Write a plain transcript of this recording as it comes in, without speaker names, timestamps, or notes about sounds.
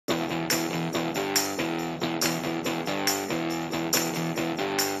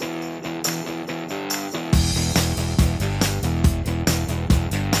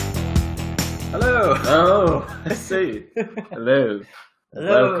I see. Hello.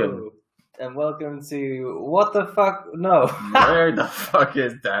 Welcome. Hello, and welcome to What the Fuck? No. Where the fuck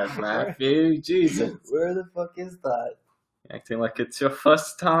is that, Matthew? Jesus. Where the fuck is that? Acting like it's your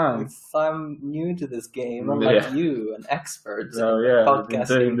first time. I'm new to this game, unlike you, an expert Oh, in yeah, the I've been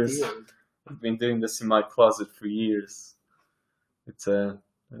doing podcasting this. field. I've been doing this in my closet for years. It's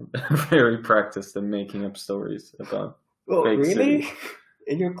very practiced in making up stories about. Oh, Fake really? city.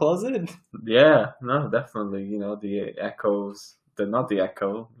 In your closet? Yeah, no, definitely. You know, the echoes, not the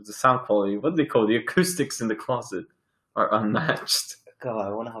echo, the sound quality, what do they call the acoustics in the closet are unmatched. God, I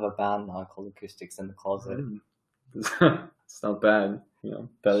want to have a band now called Acoustics in the Closet. It's not bad, you know,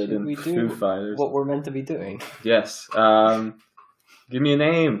 better Should than we Foo do Fighters. what we're meant to be doing? Yes. Give me a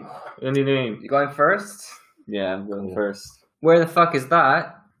name. Any name. You going first? Yeah, I'm going Cool. first. Where the fuck is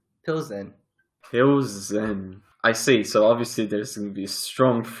that? Pilsen. Pilsen. I see. So obviously there's going to be a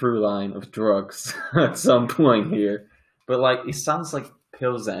strong through line of drugs at some point here. But like, it sounds like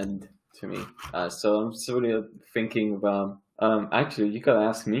Pilsen to me. So I'm sort of thinking about... actually, you got to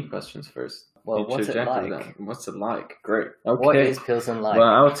ask me questions first. Well, what's it Interject with like? that. What's it like? Great. Okay. What is Pilsen like? Well,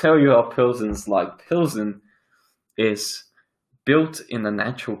 I'll tell you how Pilsen's like. Pilsen is built in a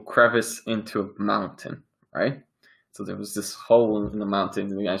natural crevice into a mountain, right? So there was this hole in the mountain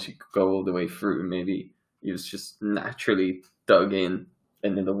and we actually could go all the way through. Maybe it was just naturally dug in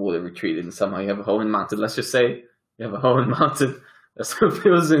and then the water retreated and somehow you have a hole in the mountain. Let's just say you have a hole in the mountain. That's what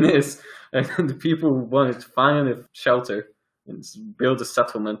Pilsen is. And the people who wanted to find a shelter and build a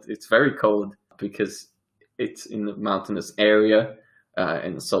settlement. It's very cold because it's in the mountainous area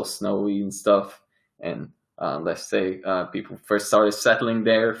and it's all snowy and stuff. And let's say people first started settling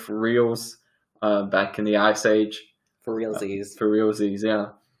there for reals back in the Ice Age. For realsies. For realsies,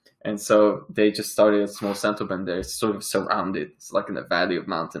 yeah. And so they just started a small settlement there. It's sort of surrounded. It's like in a valley of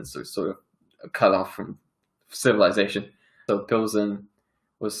mountains, so it's sort of cut off from civilization. So Pilsen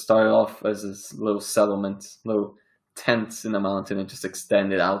was started off as this little settlement, little tents in the mountain and just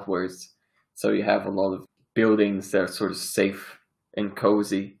extended outwards. So you have a lot of buildings that are sort of safe and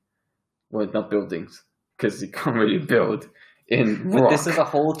cozy. Well, not buildings, because you can't really build in But rock. this is a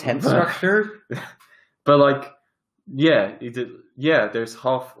whole tent structure? But like, yeah, there's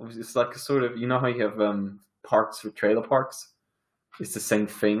half, it's like a sort of, you know how you have parks with trailer parks? It's the same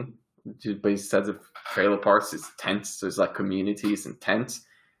thing, but instead of trailer parks, it's tents. So it's like communities and tents,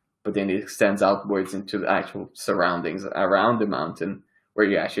 but then it extends outwards into the actual surroundings around the mountain where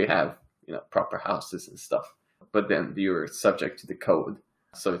you actually have, you know, proper houses and stuff. But then you're subject to the code,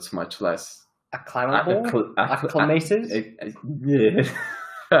 so it's much less Acclimatable? Acclimated? yeah.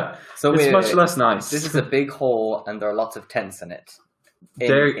 So it's wait, much wait. less nice. This is a big hole and there are lots of tents in it.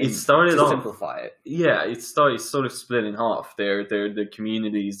 It started to off. simplify it. Yeah, it's sort of split in half. They're the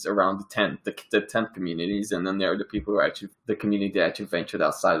communities around the tent, the tent communities, and then there are the people who are actually the community that actually ventured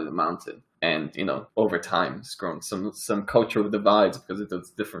outside of the mountain. And you know, over time, it's grown some cultural divides because of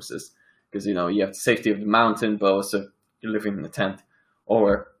those differences. Because you know, you have the safety of the mountain, but also you're living in a tent,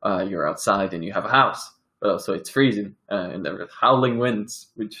 or you're outside and you have a house, but also it's freezing and there are howling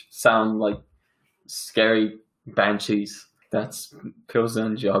winds, which sound like scary banshees. That's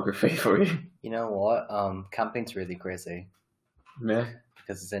Pilsen geography for you. You know what? Camping's really crazy Yeah,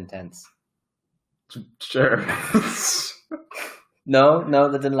 because it's intense. sure. No,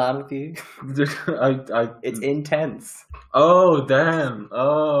 that didn't land with you. It's I. intense. Oh damn!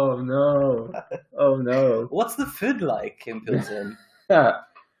 Oh no! Oh no! What's the food like in Pilsen?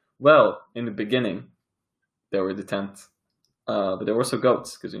 Well, in the beginning, there were the tents, but there were also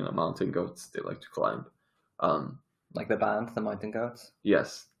goats because you know mountain goats they like to climb. Like the band, the Mountain Goats?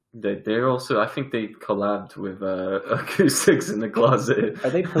 Yes, they're also. I think they collabed with Acoustics in the Closet. Are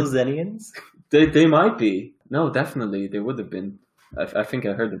they Pilsenians? They might be. No, definitely they would have been. I think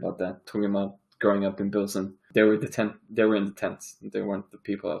I heard about that. Talking about growing up in Pilsen, they were They were in the tents. They weren't the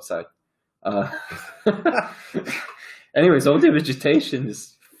people outside. Anyways, all the vegetation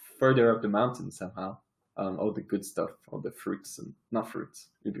is further up the mountain somehow. All the good stuff, all the fruits and not fruits,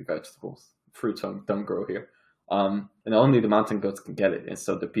 maybe vegetables. Fruits don't grow here. And only the mountain goats can get it. And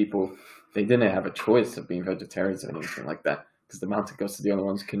so the people, they didn't have a choice of being vegetarians or anything like that. Because the mountain goats are the only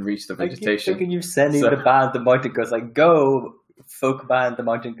ones who can reach the vegetation. I keep thinking you're sending the band, the Mountain Goats, like, go, folk band, the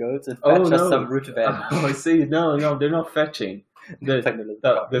Mountain Goats, and fetch us some root veg. Oh, I see. No, they're not fetching.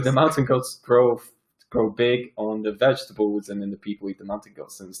 The mountain goats grow big on the vegetables, and then the people eat the mountain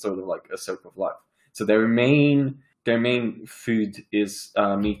goats, and it's sort of like a circle of life. So their main food is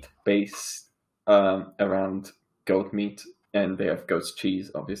meat based around goat meat, and they have goat's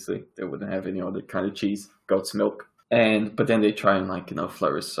cheese. Obviously, they wouldn't have any other kind of cheese. Goat's milk. but then they try and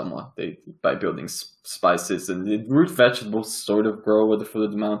flourish somewhat. By building spices, and the root vegetables sort of grow at the foot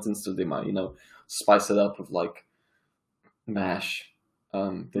of the mountains, so they might spice it up with like mash.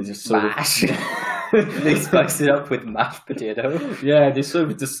 They just sort Mash. of They spice it up with mashed potato. yeah, they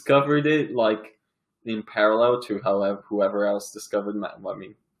sort of discovered it like in parallel to whoever else discovered I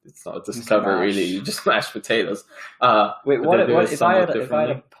mean, it's not a discover really. You just mash potatoes. Wait, but what they do it if I had somewhat if I had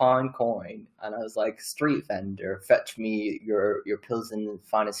a differently. pound coin and I was like, street vendor, fetch me your Pilsen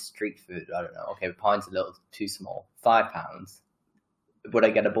finest street food. I don't know. Okay, a pound's a little too small. £5. Would I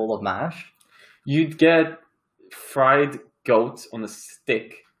get a bowl of mash? You'd get fried goat on a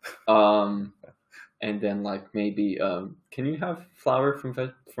stick, and then like maybe can you have flour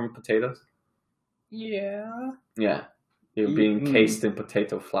from potatoes? Yeah. Yeah, it would be encased in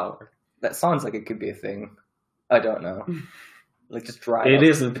potato flour. That sounds like it could be a thing. I don't know. Like just dry. It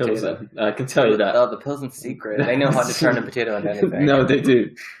is in Pilsen. I can tell you that. Oh, the Pilsen's secret. They know how to turn a potato into anything. No, they do.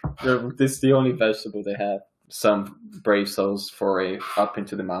 This is the only vegetable they have. Some brave souls foray up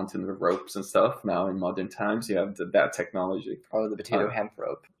into the mountain with ropes and stuff. Now in modern times, you have that technology. Oh, the potato hemp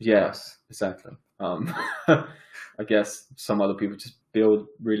rope. Yes, exactly. I guess some other people just build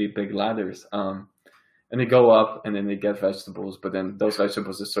really big ladders. And they go up and then they get vegetables, but then those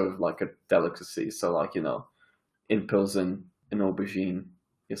vegetables are sort of like a delicacy. So like, in Pilsen, an aubergine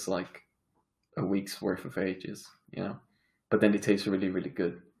is like a week's worth of wages, but then they taste really, really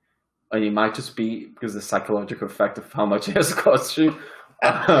good. And it might just be because the psychological effect of how much it has cost you.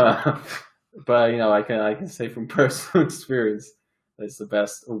 But, I can say from personal experience, that it's the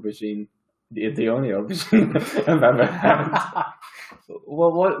best aubergine, the only aubergine I've ever had.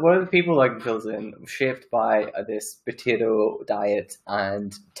 Well, what are the people like in Pilsen shaped by this potato diet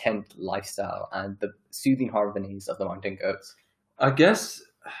and tent lifestyle and the soothing harmonies of the mountain goats? I guess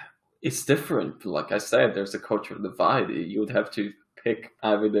it's different. Like I said, there's a cultural divide. You would have to pick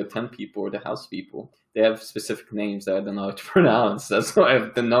either the tent people or the house people. They have specific names that I don't know how to pronounce. That's why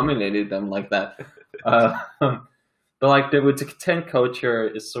I've denominated them like that. But like with the tent culture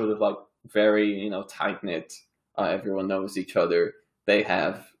is sort of like very, tight knit. Everyone knows each other. They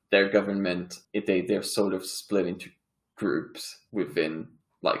have their government. They're sort of split into groups within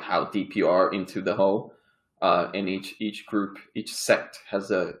like how deep you are into the whole. And each group, each sect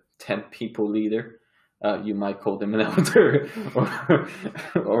has a 10 people leader. You might call them an elder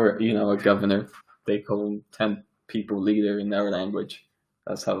or a governor. They call them 10 people leader in their language.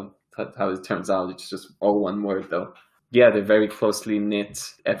 That's how it turns out. It's just all one word though. Yeah, they're very closely knit.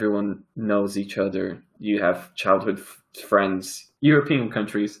 Everyone knows each other. You have childhood friends. European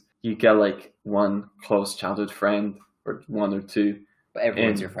countries, you get like one close childhood friend or one or two. But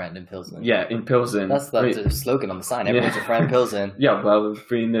everyone's your friend in Pilsen. Yeah, in Pilsen. That's the slogan on the sign. Everyone's your friend, Pilsen. Yeah, well,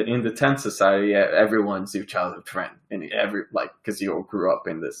 in the tent society, yeah, everyone's your childhood friend, and because you all grew up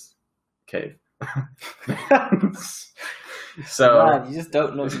in this cave. So Man, you just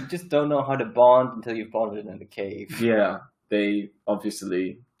don't know. You just don't know how to bond until you've bonded in the cave. yeah, they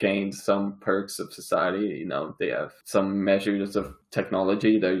obviously gained some perks of society. They have some measures of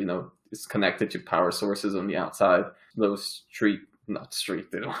technology that is connected to power sources on the outside. Those they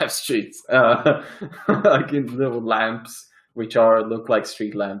don't have streets. Like in little lamps, which look like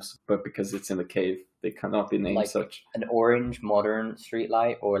street lamps, but because it's in a cave, they cannot be named like such. An orange modern street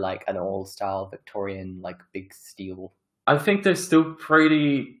light or like an old style Victorian like big steel. I think they're still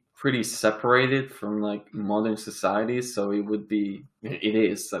pretty separated from like modern society, so it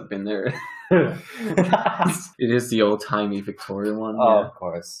is. I've been there. It is the old timey Victorian one. Oh, yeah. Of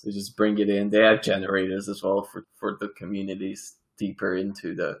course. They just bring it in. They have generators as well for the communities deeper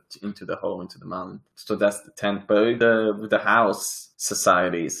into the hole, into the mountain. So that's the tent. But the house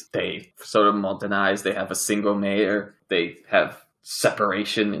societies, they sort of modernize. They have a single mayor. They have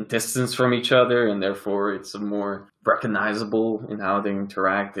separation and distance from each other, and therefore it's more recognizable in how they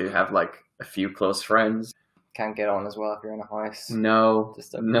interact. They have like a few close friends. Can't get on as well if you're in a house. No,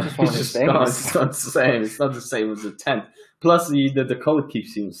 Just no, one of those it's things. not the same. It's not the same as a tent. Plus, the code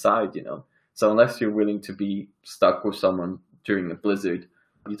keeps you inside, So unless you're willing to be stuck with someone during a blizzard,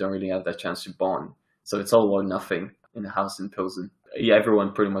 you don't really have that chance to bond. So it's all or nothing in a house in Pilsen. Yeah,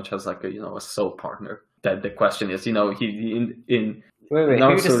 everyone pretty much has like a soul partner. That the question is, Wait,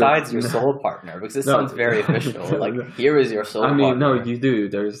 no, who sort of- decides your soul partner? Because this No. sounds very official. Like, here is your soul partner. no, you do.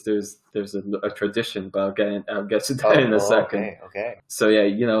 There's a tradition, but I'll get to that in a second. Okay. So yeah,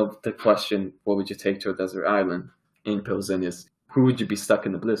 the question, what would you take to a desert island in Pilsen is, who would you be stuck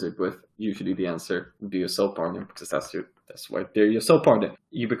in the blizzard with? Usually the answer would be your soul partner, because that's why they're your soul partner.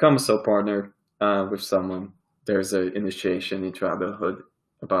 You become a soul partner with someone. There's an initiation into adulthood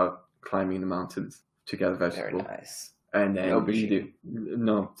about climbing the mountains to get a Very vegetable. nice. And then Aubergine.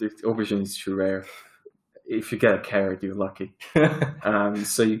 no, the aubergine is too rare. If you get a carrot, you're lucky.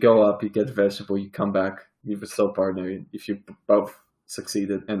 So you go up, you get the vegetable, you come back, you have a soul partner. If you both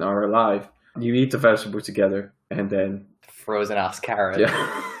succeeded and are alive, you eat the vegetable together, and then Frozen ass carrot.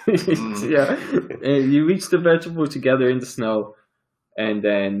 yeah, yeah, and you eat the vegetable together in the snow, and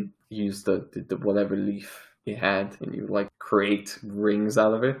then use the whatever leaf you had, and you like create rings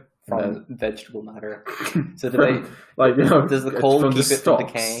out of it. From vegetable matter. So does the cold from keep the it from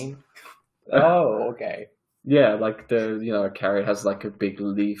stalks. decaying? Oh, okay. Yeah, like a carrot has like a big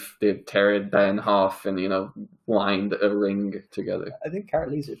leaf. They tear it down in half and wind a ring together. I think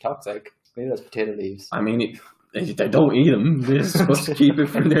carrot leaves are toxic. Maybe that's potato leaves. I mean, they don't eat them. They're supposed to keep it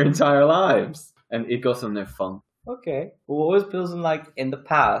for their entire lives, and it goes on their fun. Okay. Well, what was Pilsen like in the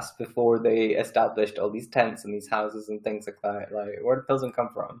past before they established all these tents and these houses and things like that? Like, where did Pilsen come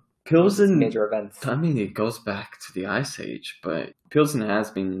from? Pilsen, Major events. I mean, it goes back to the Ice Age, but Pilsen has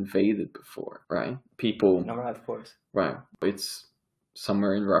been invaded before, right? People, No, right, of course. right? It's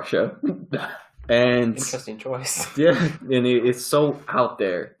somewhere in Russia, and Interesting choice. yeah, and it's so out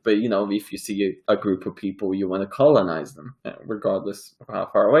there. But if you see a group of people, you want to colonize them, regardless of how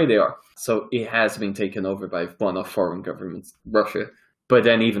far away they are. So it has been taken over by one of foreign governments, Russia. But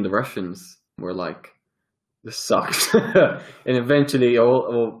then even the Russians were like, this sucks. And eventually,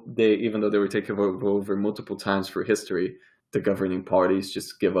 even though they were taken over multiple times for history, the governing parties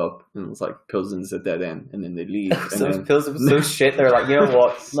just give up, and it's like Pilsen's a dead end, and then they leave. So and then, Pilsen was so shit. They're like, you know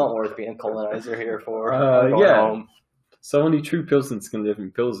what? It's not worth being a colonizer here for. I'm going home. So only true Pilsens can live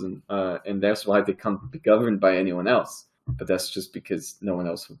in Pilsen, and that's why they can't be governed by anyone else. But that's just because no one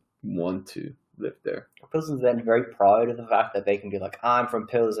else would want to live there. Pilsen's then very proud of the fact that they can be like, I'm from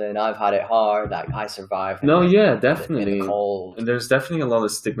Pilsen, I've had it hard, like I survived. No, yeah, in definitely. the cold. And there's definitely a lot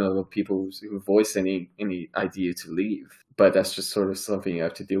of stigma about people who voice any idea to leave. But that's just sort of something you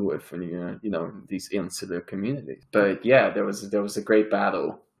have to deal with when you're, these insular communities. But yeah, there was a great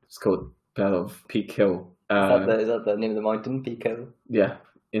battle. It's called Battle of Peak Hill. Is that the name of the mountain, Pico? Yeah,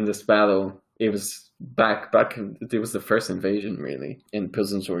 in this battle, it was back. It was the first invasion, really, and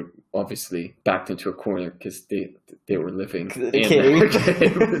Pilsens were obviously backed into a corner because they were living in a cave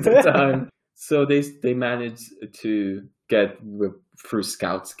at the time. So they managed to through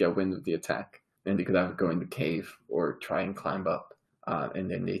scouts get wind of the attack, and they could either go in the cave or try and climb up. And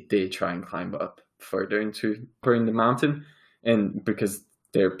then they did try and climb up further into the mountain, and because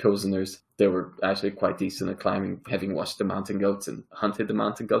they're Pilseners, they were actually quite decent at climbing, having watched the mountain goats and hunted the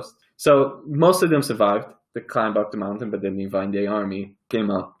mountain goats. So most of them survived. They climbed up the mountain, but then the Vendée army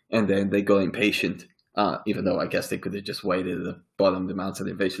came up, and then they got impatient. Even though I guess they could have just waited at the bottom of the mountain,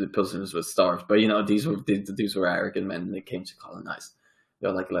 eventually the Pilseners were starved. But these were arrogant men, and they came to colonize.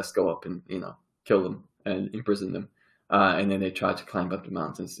 They're like, let's go up and kill them and imprison them. And then they tried to climb up the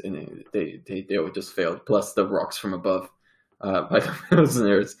mountains, and they were just failed. Plus the rocks from above. By the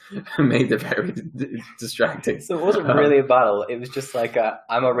Pilseners made it very distracting. So it wasn't really a battle. It was just like, I'm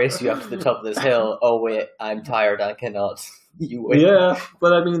going to race you up to the top of this hill. Oh, wait, I'm tired. I cannot. You win. Yeah,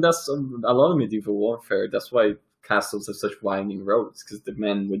 but I mean, that's a lot of medieval warfare. That's why castles have such winding roads, because the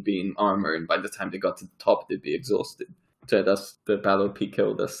men would be in armor, and by the time they got to the top, they'd be exhausted. So that's the Battle of Peak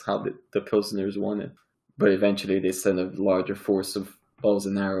Hill. That's how the Pilseners won it. But eventually they sent a larger force of bows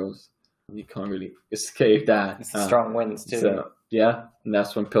and arrows. You can't really escape that. It's strong winds too. So, yeah, and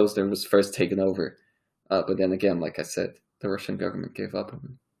that's when Pilsner was first taken over. But then again, like I said, the Russian government gave up on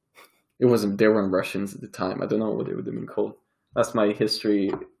them. They weren't Russians at the time. I don't know what they would have been called. That's my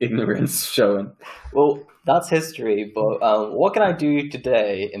history ignorance showing. Well, that's history, but what can I do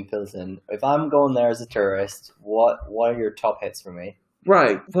today in Pilsen? If I'm going there as a tourist, what are your top hits for me?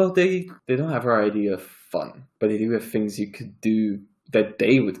 Right. Well, they don't have our idea of fun, but they do have things you could do that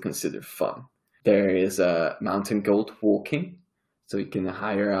they would consider fun. There is a mountain goat walking, so you can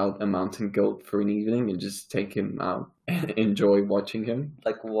hire out a mountain goat for an evening and just take him out and enjoy watching him.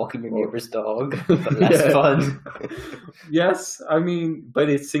 Like walking your neighbor's dog, but less fun. Yes, I mean, but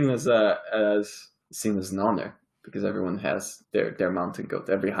it's seen as an honor because everyone has their mountain goat.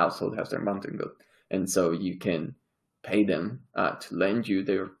 Every household has their mountain goat, and so you can pay them to lend you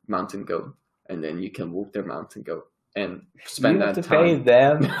their mountain goat, and then you can walk their mountain goat. And spend you have that to time. pay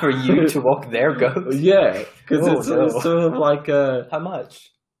them for you to walk their goat. Yeah, because it's sort of like How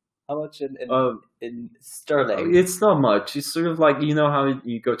much? How much in sterling? It's not much. It's sort of like how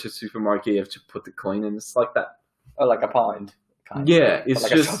you go to a supermarket, you have to put the coin in. It's like that. Oh, like a pound. Yeah, it's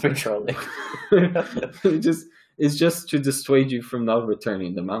like just a shopping trolley. it's just to dissuade you from not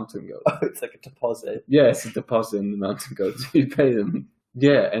returning the mountain goat. Oh, it's like a deposit. Yeah, it's a deposit in the mountain goat. So you pay them.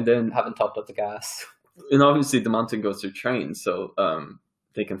 Yeah, and then Haven't topped up the gas. And obviously the mountain goats are trained, so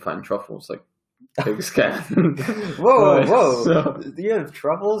they can find truffles like pigs can. Whoa! So, Do you have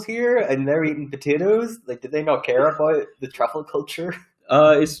truffles here, and they're eating potatoes? Like, did they not care about the truffle culture?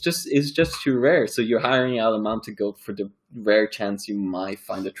 it's just too rare. So you're hiring out a mountain goat for the rare chance you might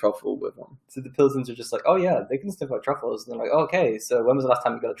find a truffle with one. So the Pilsens are just like, oh yeah, they can sniff out truffles, and they're like, oh, okay. So when was the last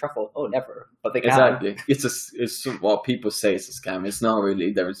time you got a truffle? Oh, never. But they can. Exactly. It's what people say it's a scam. It's not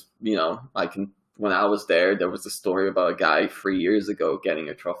really. There's when I was there was a story about a guy 3 years ago getting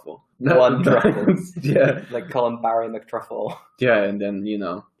a truffle. One truffle. Yeah. Like calling Barry McTruffle. Yeah, and then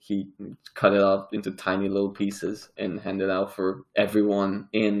he cut it up into tiny little pieces and handed out for everyone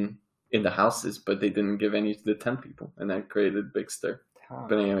in the houses, but they didn't give any to the 10 people, and that created a big stir.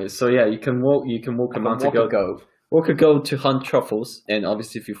 But anyway, so yeah, you can walk a mountain goat. Walk a goat to hunt truffles, and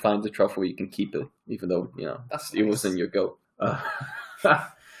obviously if you find the truffle, you can keep it, even though That's it nice. wasn't your goat.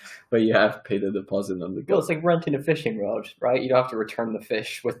 But you have paid a deposit on the goat. Well, it's like renting a fishing rod, right? You don't have to return the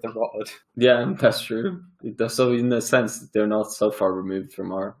fish with the rod. Yeah, that's true. So in a sense, they're not so far removed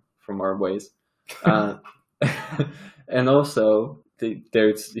from our ways. And also,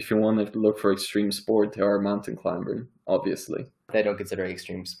 there's if you want to look for extreme sport, there are mountain climbing, obviously. They don't consider it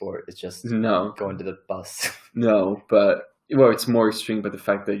extreme sport. It's just No, going to the bus. no, but it's more extreme by the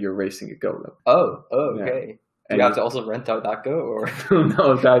fact that you're racing a goat. Oh, Yeah. okay. And You have to also rent out that goat, or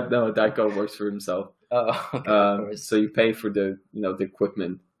that goat works for himself. oh, okay, of course. So you pay for the the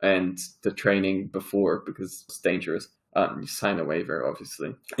equipment and the training before because it's dangerous. You sign a waiver,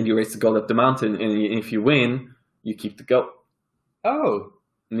 obviously, and you race the goat up the mountain. And if you win, you keep the goat. Oh,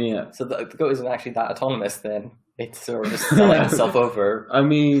 Yeah, so the goat isn't actually that autonomous then. It's sort of just selling itself over. I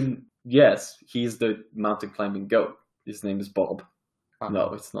mean, yes, he's the mountain climbing goat. His name is Bob. Huh.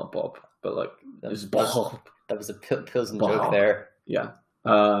 No, it's not Bob, but like it's That was- Bob. That was a Pilsen Bob. joke there. Yeah,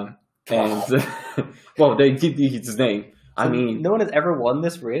 and well, they did his name. I mean, no one has ever won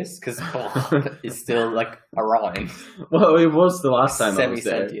this race because it's still like around. well, it was the last time I was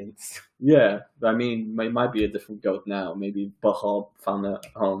there. Semi-sentience. Yeah, I mean, it might be a different goat now. Maybe Bahab found a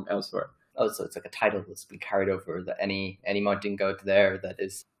home elsewhere. Oh, so it's like a title that's been carried over that any mountain goat there that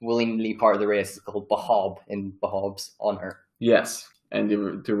is willingly part of the race is called Bahab in Bahab's honor. Yes, and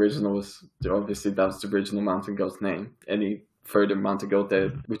the original was obviously that was the original mountain goat's name. Any further mountain goat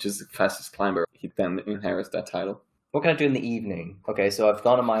that which is the fastest climber, he then inherits that title. What can I do in the evening? Okay, so I've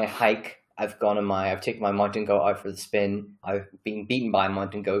gone on my hike. I've taken my mountain goat out for the spin. I've been beaten by a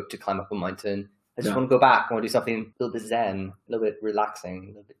mountain goat to climb up a mountain. I just want to go back. I want to do something a little bit zen, a little bit relaxing, a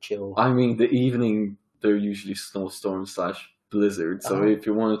little bit chill. I mean, the evening they're usually snowstorms / blizzard. So if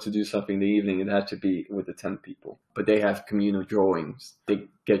you wanted to do something in the evening, it had to be with the 10 people. But they have communal drawings. They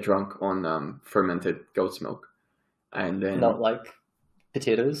get drunk on fermented goat's milk, and then Not like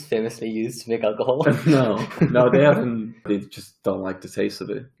potatoes, famously used to make alcohol. no, they haven't. They just don't like the taste of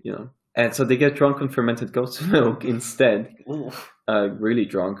it, And so they get drunk on fermented goat's milk instead. Ooh. Really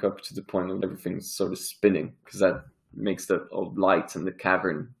drunk up to the point of everything's sort of spinning because that makes the old lights in the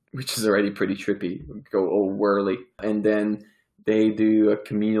cavern, which is already pretty trippy, go all whirly. And then they do a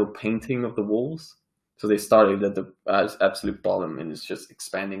communal painting of the walls. So they started at the absolute bottom and it's just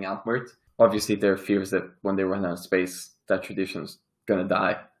expanding outwards. Obviously, there are fears that when they run out of space, that tradition's gonna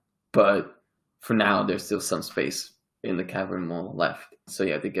die. But for now, there's still some space in the cavern wall left. So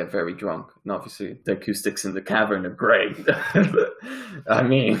yeah, they get very drunk. And obviously, the acoustics in the cavern are great. I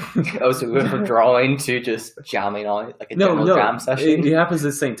mean... Oh, so we went from drawing to just jamming out, like a general jam session? It happens at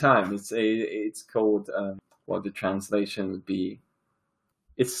the same time. It's called... the translation would be...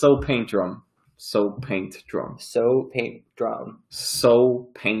 It's So Paint Drum. So Paint Drum. So Paint Drum. So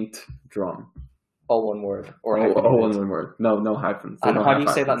Paint Drum. All one word. Or all one word. No hyphens. And how do you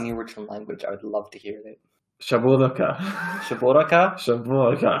say that in the original language? I would love to hear it. Shaboraka. Shaboraka?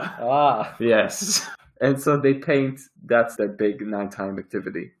 Shaboraka. Ah. Yes. And so they paint. That's their big nighttime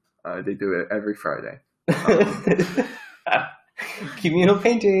activity. They do it every Friday. Communal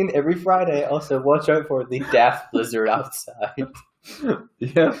painting every Friday. Also, watch out for the death blizzard outside.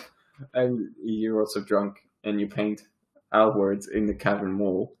 Yeah. And you're also drunk and you paint outwards in the cavern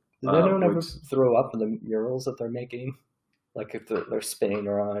wall. Does anyone ever throw up in the murals that they're making? Like if they're spinning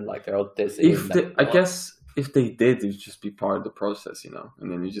around, like they're all dizzy. I guess if they did, it'd just be part of the process, and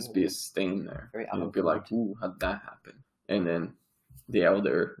then it'd just be a stain there. Very You'd be like, ooh, how'd that happen? And then the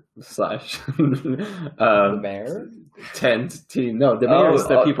elder / the mayor? tent team. No, the mayor is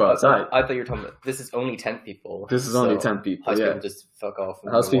the people outside. I thought you were talking about this is only 10 people. This is only 10 people. House Yeah, people just fuck off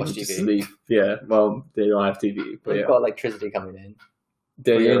and house watch people TV. just sleep. Yeah, well, they don't have TV, but They've yeah, got electricity coming in.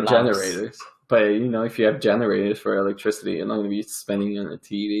 they're your in lamps. generators. But if you have generators for electricity, you're not going to be spending on a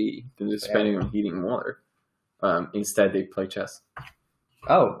TV. You're just spending on heating water. Instead, they play chess.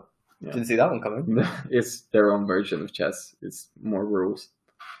 Oh, Yeah. didn't see that one coming. It's their own version of chess. It's more rules.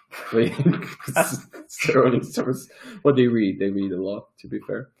 It's their own source. What they read a lot, to be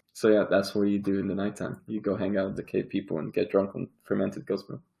fair. So yeah, that's what you do in the nighttime. You go hang out with the cave people and get drunk on fermented ghost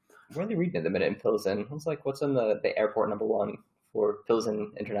milk. Where are they reading at the minute in Pilsen? I was like, what's on the airport #1 for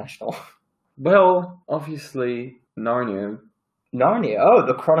Pilsen International? Well, obviously, Narnia. Narnia. Oh,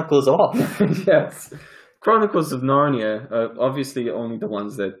 the Chronicles of. Yes. Chronicles of Narnia. Obviously, only the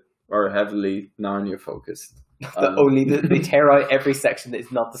ones that are heavily Narnia focused. They tear out every section that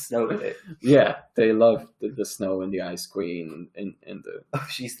is not the snow bit. Yeah, they love the snow and the Ice Queen and the... Oh,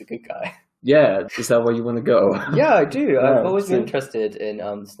 she's the good guy. Yeah, is that where you want to go? Yeah, I do. Yeah, I've always been interested in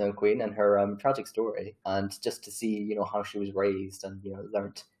the Snow Queen and her tragic story, and just to see how she was raised and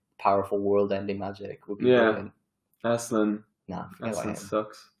learned powerful world-ending magic would be brilliant. Aslan. Nah, forget about Aslan him.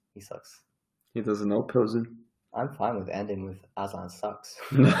 sucks. He sucks. He doesn't know Pilsen. I'm fine with ending with Aslan sucks.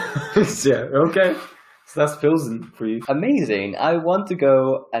 Yeah, okay. So that's Pilsen for you. Amazing. I want to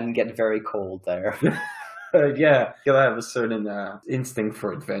go and get very cold there. Yeah, you'll have a certain instinct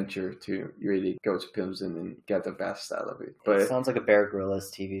for adventure to really go to Pilsen and get the best out of it. But It sounds like a Bear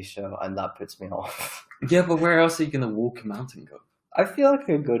Grylls TV show, and that puts me off. yeah, but where else are you going to walk a mountain goat? I feel like I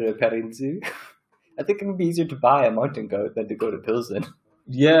could go to a petting zoo. I think it would be easier to buy a mountain goat than to go to Pilsen.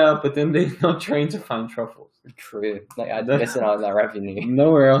 Yeah, but then they're not trained to find truffles. True. Like, I'd missing out on that revenue.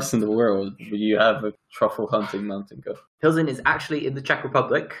 Nowhere else in the world will you have a truffle hunting mountain goat. Pilsen is actually in the Czech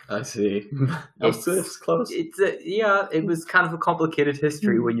Republic. I see. It's close. It was kind of a complicated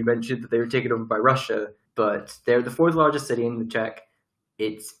history when you mentioned that they were taken over by Russia, but they're the fourth largest city in the Czech.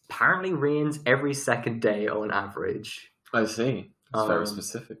 It apparently rains every second day on average. I see. It's very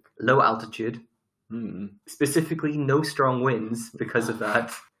specific. Low altitude. Hmm. Specifically, no strong winds because of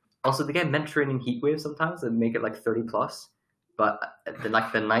that. Also, they get Mediterranean heat waves sometimes that make it like 30 plus. But the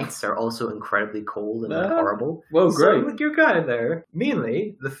nights are also incredibly cold and horrible. Well, great. So you're kind of there.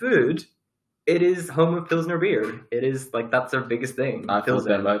 Mainly, the food, it is home of Pilsner beer. It is like, that's their biggest thing. I thought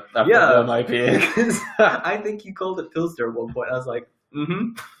Pilsner. that might be it. I think you called it Pilsner at one point. I was like,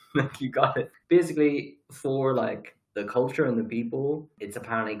 like you got it. Basically, for like the culture and the people, it's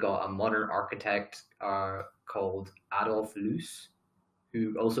apparently got a modern architect called Adolf Loos,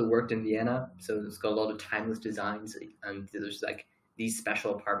 who also worked in Vienna. So it's got a lot of timeless designs, and there's like these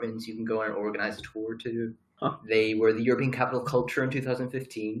special apartments you can go and organize a tour to. Huh. They were the European Capital of Culture in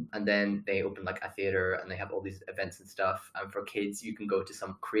 2015, and then they opened like a theater, and they have all these events and stuff. And for kids, you can go to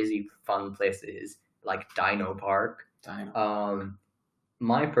some crazy fun places like Dino Park.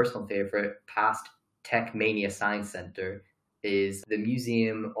 My personal favorite, past Tech Mania Science Center, is the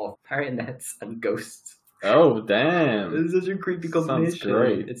Museum of Marionettes and Ghosts. Oh, damn. This is such a creepy combination. Sounds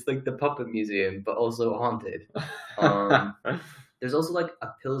great. It's like the puppet museum, but also haunted. There's also like a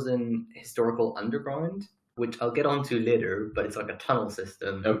Pilsen historical underground, which I'll get onto later, but it's like a tunnel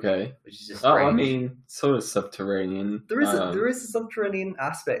system. Okay. Which is just strange. I mean, sort of subterranean. There is a subterranean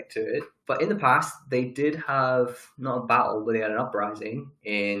aspect to it, but in the past they did have not a battle, but they had an uprising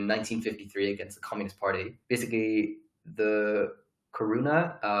in 1953 against the Communist Party. Basically, the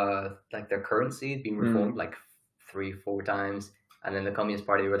koruna, like their currency, had been reformed like 3-4 times, and then the Communist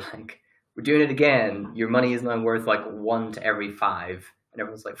Party were like, "We're doing it again. Your money is now worth like 1 to every 5," and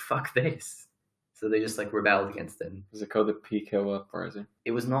everyone's like, "Fuck this." So they just like rebelled against them. Is it called the Pico Uprising?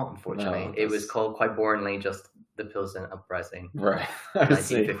 It was not, unfortunately. No, it was called quite boringly just the Pilsen Uprising. Right.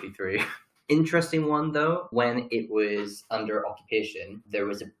 1953. Interesting one though, when it was under occupation, there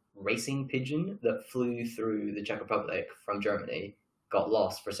was a racing pigeon that flew through the Czech Republic from Germany, got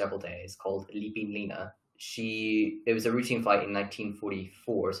lost for several days, called Lipin Lina. It was a routine flight in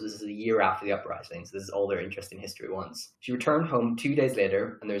 1944, so this is a year after the uprising, so this is all their interesting history ones. She returned home 2 days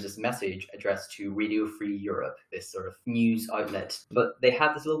later, and there's this message addressed to Radio Free Europe, this sort of news outlet. But they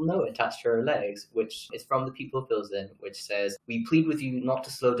had this little note attached to her legs, which is from the people of Pilsen, which says, "We plead with you not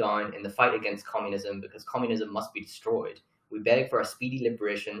to slow down in the fight against communism, because communism must be destroyed. We beg for a speedy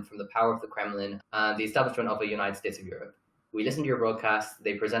liberation from the power of the Kremlin and the establishment of a United States of Europe. We listen to your broadcasts.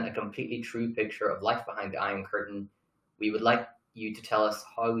 They present a completely true picture of life behind the Iron Curtain. We would like you to tell us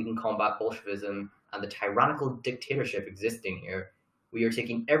how we can combat Bolshevism and the tyrannical dictatorship existing here. We are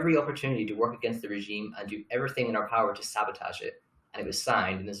taking every opportunity to work against the regime and do everything in our power to sabotage it." And it was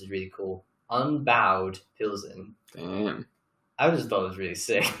signed, and this is really cool, Unbowed Pilsen. Damn. I just thought it was really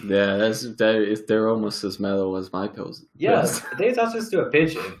sick. Yeah, they're almost as metal as my Pilsen. Yes, they attached this to a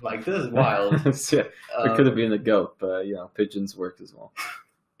pigeon. Like, this is wild. Yeah, it could have been a goat, but pigeons work as well.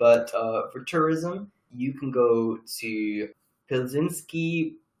 But for tourism, you can go to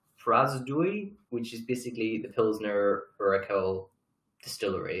Pilzinski Prazdui, which is basically the Pilsner Urquell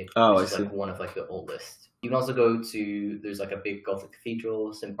distillery, Oh, which I is see. like one of like the oldest. You can also go to, there's like a big Gothic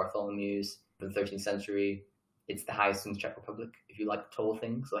cathedral, St. Bartholomew's, from the 13th century. It's the highest in the Czech Republic. If you like tall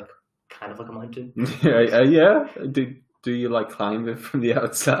things, like kind of like a mountain. Yeah. Do you like climb it from the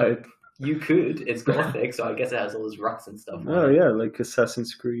outside? You could. It's Gothic, so I guess it has all those rocks and stuff. Oh yeah, like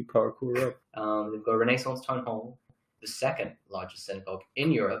Assassin's Creed parkour up. They've got Renaissance Town Hall, the second largest synagogue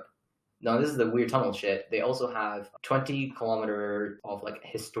in Europe. Now, this is the weird tunnel shit. They also have 20 kilometers of like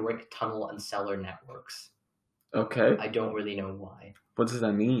historic tunnel and cellar networks. Okay. I don't really know why. What does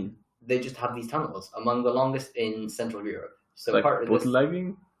that mean? They just have these tunnels, among the longest in Central Europe. So Like part of this,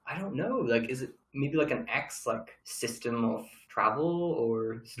 bootlegging? I don't know. Like, is it maybe like an X like system of travel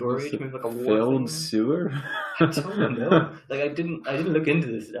or storage? Maybe like a war Filled thing? sewer? I don't know. Like, I didn't look into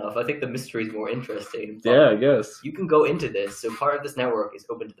this enough. I think the mystery is more interesting. But Yeah, I guess. you can go into this. So part of this network is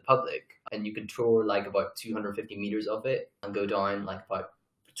open to the public, and you can tour like about 250 meters of it and go down like about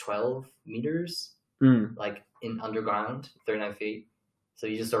 12 meters, Mm. like in underground, 39 feet. So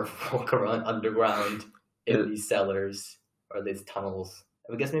you just sort of walk around underground in these cellars or these tunnels.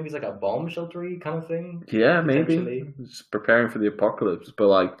 I guess maybe it's like a bomb sheltery kind of thing. Yeah, maybe. Potentially. Just preparing for the apocalypse, but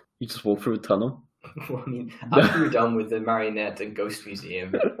like you just walk through a tunnel. Well, I mean, after you're done with the Marionette and Ghost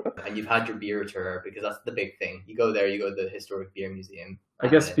Museum, and you've had your beer tour, because that's the big thing. You go there, you go to the Historic Beer Museum. I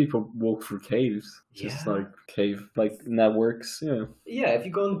guess people walk through caves. Just Yeah. like cave like networks, yeah. Yeah, if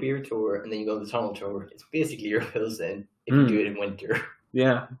you go on the beer tour and then you go on the tunnel tour, it's basically your Pilsen if you do it in winter.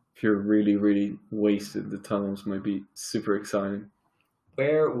 Yeah. If you're really, really wasted, the tunnels might be super exciting.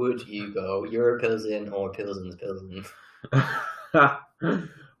 Where would you go? Your Pilsen or Pilsen's Pilsen?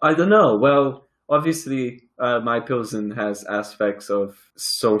 I don't know. Well, obviously, my Pilsen has aspects of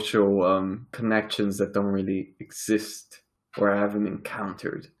social connections that don't really exist or I haven't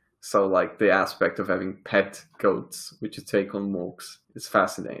encountered. So, like the aspect of having pet goats, which you take on walks, is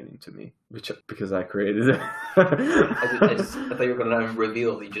fascinating to me. Because I created it. I thought you were going to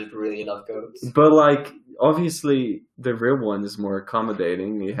reveal you just really love goats. But like, obviously, the real one is more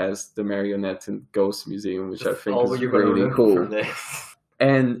accommodating. It has the Marionette and Ghost Museum, which I think is really cool. From this.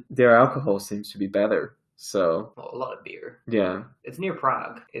 And their alcohol seems to be better. So, Well, a lot of beer. yeah. It's near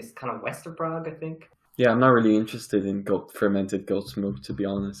Prague. It's kind of west of Prague, I think. Yeah, I'm not really interested in fermented goat smoke, to be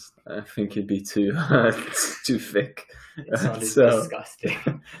honest. I think it'd be too too thick. It sounded So-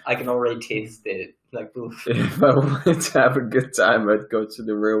 disgusting. I can already taste it. Like, oof. If I wanted to have a good time, I'd go to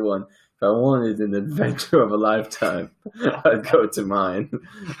the real one. If I wanted an adventure of a lifetime, I'd go to mine.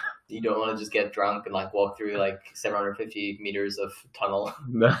 You don't want to just get drunk and like walk through like 750 meters of tunnel.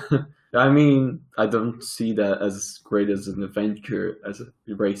 I mean, I don't see that as great as an adventure as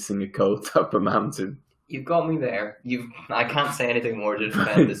racing a goat up a mountain. You've got me there. I can't say anything more to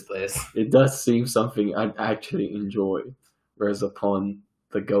defend this place. It does seem something I'd actually enjoy. Whereas upon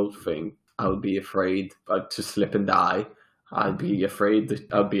the goat thing, I would be afraid to slip and die. I'd be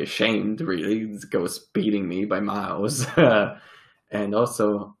I'd be ashamed, really. The ghost beating me by miles. And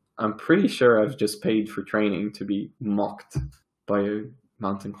also, I'm pretty sure I've just paid for training to be mocked by a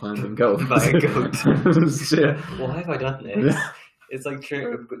mountain climbing goat. By a goat. Yeah. Why have I done this? It's like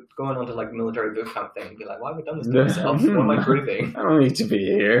going on to like military boot camp thing and be like, why have I done this to myself? What am I proving? I don't need to be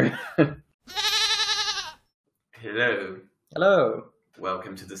here. Hello. Hello.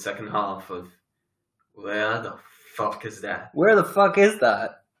 Welcome to the second half of Where the Fuck Is That? Where the fuck is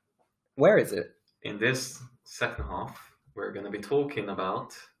that? Where is it? In this second half, we're going to be talking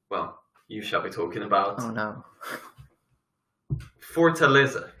about, well, you shall be talking about Oh no.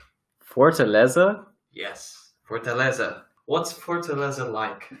 Fortaleza. Fortaleza? Yes, Fortaleza. What's Fortaleza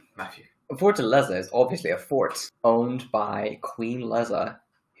like, Matthew? Fortaleza is obviously a fort owned by Queen Leza,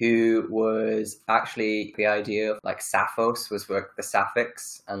 who was actually the idea of like Sappho's was like the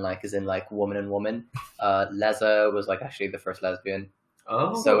Sapphics and like is in like woman and woman. Leza was like actually the first lesbian.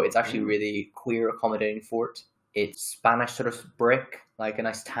 Oh. So it's actually really queer accommodating fort. It's Spanish sort of brick, like a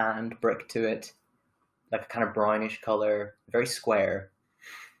nice tanned brick to it, like a kind of brownish color, very square.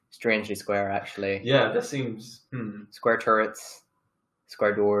 Strangely square, actually. Yeah, that seems... Square turrets,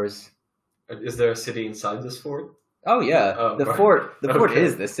 square doors. Is there a city inside this fort? Oh yeah, Oh, the right. fort. The fort Okay.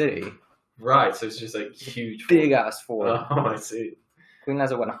 is the city. Right, so it's just like huge... Big ass fort. Oh, I see. Queen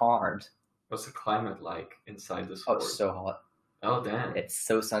Leza went hard. What's the climate like inside this Oh, fort? it's so hot. Oh, damn. It's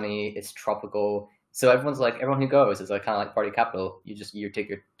so sunny. It's tropical. So everyone who goes is like kind of like party capital. You take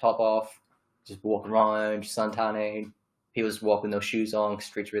your top off, just walk around, sun tanning. People just walk with no shoes on.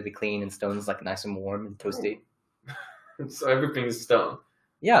 Streets really clean and stones like nice and warm and toasty. So everything is stone.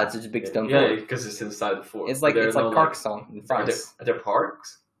 Yeah, it's just a big stone Yeah, fort. because it's inside the fort. It's like But there it's are like no, Carcassonne in are France. there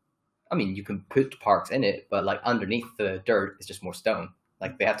parks? I mean, you can put parks in it, but like underneath the dirt is just more stone.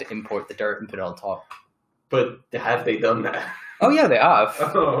 Like they have to import the dirt and put it on top. But have they done that? Oh yeah, they have.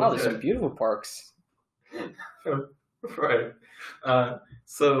 Oh, There's okay. some beautiful parks. Right.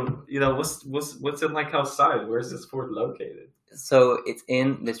 So what's it like outside? Where is this fort located? So it's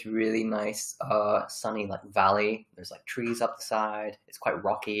in this really nice, sunny like valley. There's like trees up the side. It's quite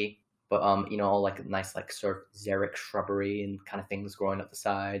rocky, but all like nice like sort of xeric shrubbery and kind of things growing up the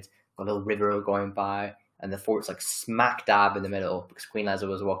sides. Got a little river going by, and the fort's like smack dab in the middle because Queen Liza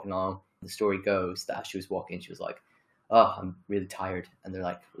was walking along. The story goes that as she was walking, she was like, "Oh, I'm really tired," and they're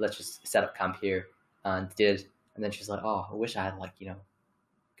like, "Let's just set up camp here," and did. And then she's like, "Oh, I wish I had like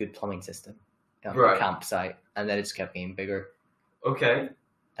good plumbing system, Right. campsite," and then it just kept getting bigger. Okay.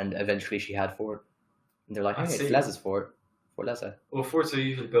 And eventually she had fort. And they're like, I hey, see. it's Leza's fort. Fort Leza. Well, forts are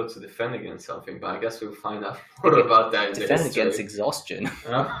usually built to defend against something, but I guess we'll find out more about that in the Defend history. against exhaustion.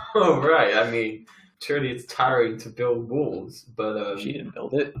 Oh, right. I mean, surely it's tiring to build walls, but She didn't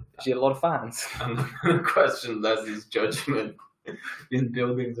build it. She had a lot of fans. I'm not going to question Leslie's judgment in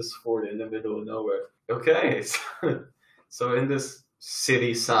building this fort in the middle of nowhere. Okay, so in this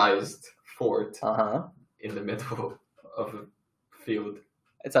city-sized fort Uh-huh. in the middle of a field,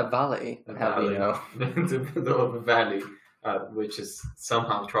 It's a valley. a How do you valley, know? in the middle of a valley, which is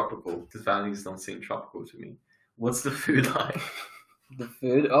somehow tropical, because valleys don't seem tropical to me. What's the food like? The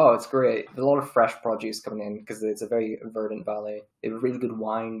food, oh, it's great. There's a lot of fresh produce coming in because it's a very verdant valley. They have really good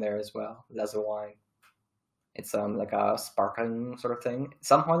wine there as well. Leza wine. It's like a sparkling sort of thing.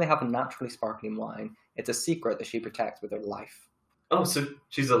 Somehow they have a naturally sparkling wine. It's a secret that she protects with her life. Oh, so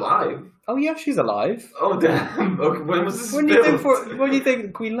she's alive? Oh yeah, she's alive. Oh, damn. Okay, when was this When do you think built? when do you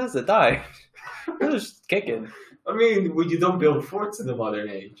think Queen Leza died? They're just kicking. I mean, well, you don't build forts in the modern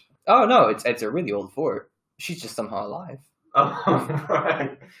age. Oh no, it's a really old fort. She's just somehow alive. Oh,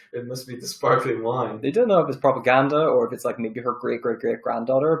 right. It must be the sparkling wine. They don't know if it's propaganda or if it's like maybe her great great great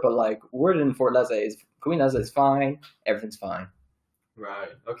granddaughter, but like word in Fort Leza is Queen Leza is fine, everything's fine. Right,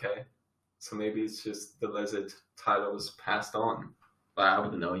 okay. So maybe it's just the lizard title was passed on. But I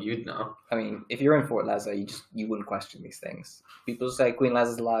wouldn't know, you'd know. I mean, if you're in Fort Leza, you wouldn't question these things. People say Queen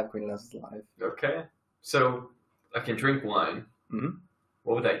Leza's alive, Queen Leza's alive. Okay. So, I can drink wine. Mhm.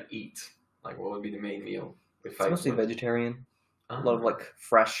 What would I eat? Like, what would be the main meal? If It's mostly vegetarian. Oh. A lot of like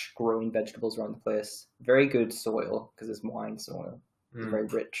fresh growing vegetables around the place. Very good soil because it's wine soil. It's very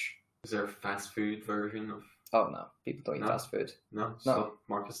rich. Is there a fast food version of... Oh no, people don't eat No? fast food. No? So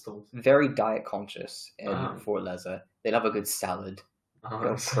Marcus Stalls? Very diet conscious in Ah. Fort Leza. They love a good salad. Oh,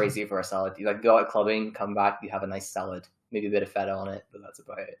 Go crazy for a salad. You like go out clubbing, come back, you have a nice salad. Maybe a bit of feta on it, but that's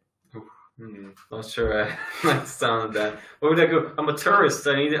about it. Not sure I like the sound of that. Where would I go? I'm a tourist.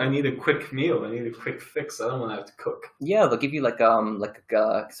 I need a quick meal. I need a quick fix. I don't want to have to cook. Yeah, they'll give you like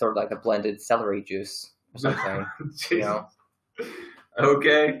sort of like a blended celery juice or something. Jesus. You know,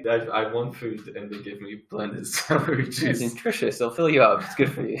 Okay, I want food and they give me blended celery it's juice. nutritious. It'll fill you up. It's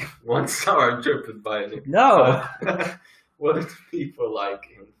good for you. 1 sour drip by it. No. What are the people like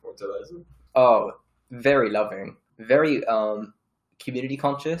in Fortaleza? Oh, very loving. Very community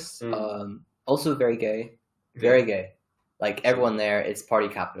conscious. Also very gay. Very gay. Like everyone there, it's party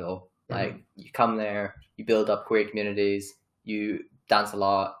capital. Like you come there, you build up queer communities, you dance a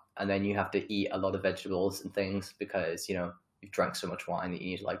lot, and then you have to eat a lot of vegetables and things because you've drank so much wine that you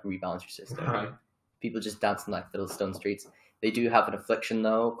need to like rebalance your system. Right. People just dance in like little stone streets. They do have an affliction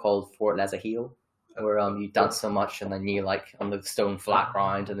though called Fort Leza heel, where you dance so much and then you like on the stone flat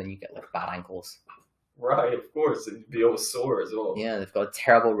ground and then you get like bad ankles. Right, of course. It'd be all sore as well. Yeah, they've got a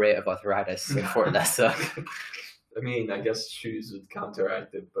terrible rate of arthritis in Fort Leza. I mean, I guess shoes would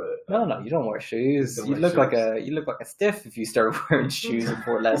counteract it, but No, you don't wear shoes. Don't You wear look like shoes. you look like a stiff if you start wearing shoes in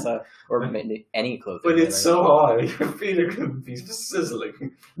Fort Leza or any clothing. But it's really. so hot. Your feet are going to be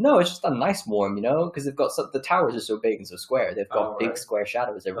sizzling. No, it's just a nice warm, because they've got the towers are so big and so square. They've got Oh, big right. square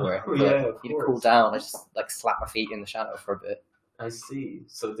shadows everywhere. Oh, So yeah, of you need to cool course. down. I just like slap my feet in the shadow for a bit, I see.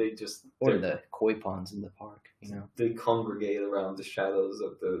 So they just or in the koi ponds in the park. they congregate around the shadows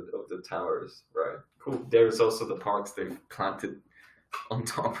of the towers. Right. Cool. There's also the parks they've planted on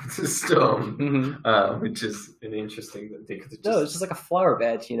top of the stone, Mm-hmm. which is an interesting that they could just. No, it's just like a flower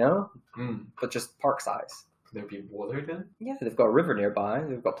bed, Mm. but just park size. Could there be water then? Yeah, they've got a river nearby.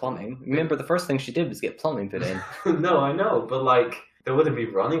 They've got plumbing. Remember, the first thing she did was get plumbing put in. No, I know, but like there wouldn't be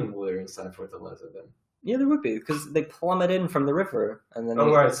running water inside Fortaleza then. Yeah, there would be because they plumb it in from the river, and then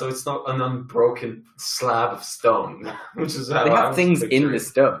Oh, right. So it's not an unbroken slab of stone, which is how they I have was things in picturing. the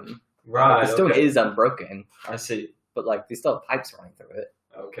stone. Right. The stone okay. is unbroken, I see. but like they still have pipes running through it.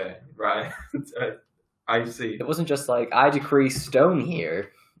 Okay, right. I see. It wasn't just like, I decree stone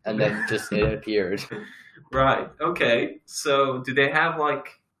here, and then just it appeared. Right. Okay. So, do they have like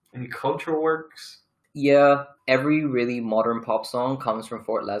any cultural works? Yeah, every really modern pop song comes from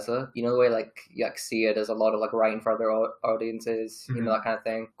Fort Leza. You know the way like you like see it as a lot of like writing for other audiences, you know, that kind of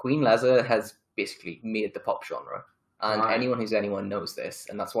thing. Queen Leza has basically made the pop genre. And Right. anyone who's anyone knows this.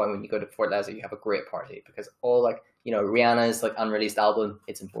 And that's why when you go to Fort Leza, you have a great party. Because all like, you know, Rihanna's like unreleased album,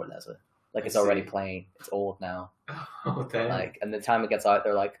 it's in Fort Leza. Like it's already playing. It's old now. Oh, damn. Like, and the time it gets out,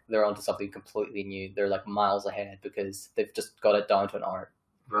 they're onto something completely new. They're like miles ahead because they've just got it down to an art.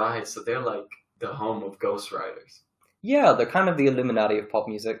 Right. So they're like the home of ghostwriters. Yeah, they're kind of the Illuminati of pop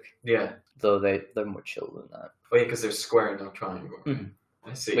music. Yeah. Though they're more chill than that. Oh yeah, because they're square, not triangle. Mhm.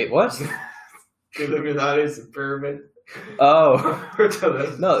 I see. Wait, what? The Illuminati is a pyramid. Oh.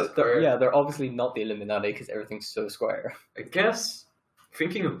 No, Square. they're obviously not the Illuminati because everything's so square. I guess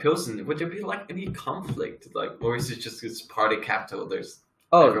thinking of Pilsen, would there be like any conflict, like, or is it just this party capital? There's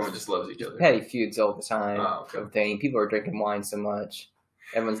everyone just loves each other. Petty feuds all the time. Oh, okay. Everything. People are drinking wine so much.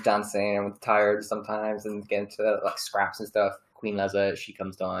 Everyone's dancing. Everyone's tired sometimes and get into like scraps and stuff. Queen Leza, she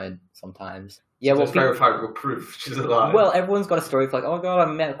comes down sometimes. Yeah, well, There's verifiable proof she's alive. well, everyone's got a story of like, oh god,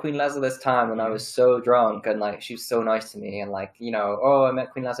 I met Queen Leza this time and I was so drunk and like she was so nice to me and like, you know, oh, I met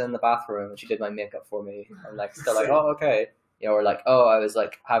Queen Leza in the bathroom and she did my makeup for me and like still like, oh, okay. You know, or like, oh, I was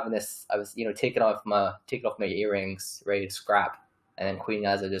like having this, I was, you know, taking off my earrings, ready to scrap, and then Queen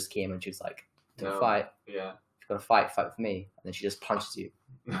Leza just came and she was like, to fight. Yeah. If you're gonna fight with me. And then she just punches you.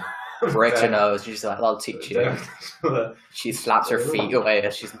 Breaks your nose. She's like, I'll teach you. She slaps her feet away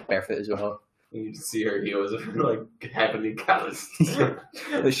as she's barefoot as well. You see her heels are like heavily calloused.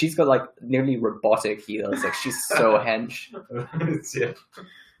 But she's got like nearly robotic heels. Like she's so hench. Yeah.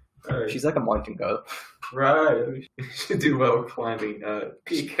 Right. She's like a mountain goat. Right. You should do well climbing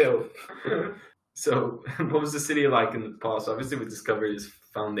Peak Hill. So, what was the city like in the past? Obviously, we discovered its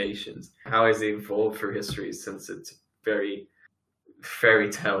foundations. How has it evolved through history since its very fairy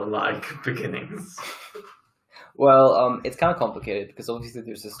tale-like beginnings? Well, it's kind of complicated because obviously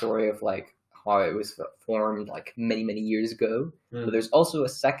there's a story of like how it was formed like many years ago. But there's also a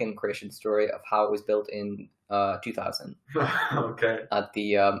second creation story of how it was built in 2000. Okay. At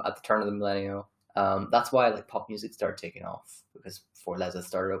the turn of the millennium. That's why like pop music started taking off because Fort Leza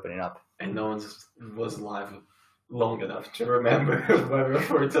started opening up. And no one was alive long enough to remember whether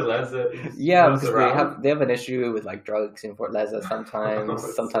Fort Leza is Yeah, was because around. they have an issue with like drugs in Fort Leza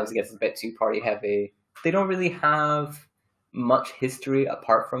sometimes. Sometimes it gets a bit too party heavy. They don't really have much history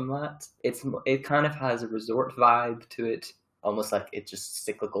apart from that. It kind of has a resort vibe to it, almost like it's just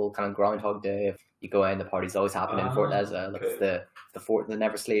cyclical kind of Groundhog Day. If you go in, the party's always happening in Fort Leza. Like okay. it's the fort that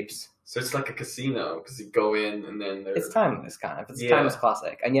never sleeps. So it's like a casino because you go in and then It's timeless, kind of. It's a Yeah. timeless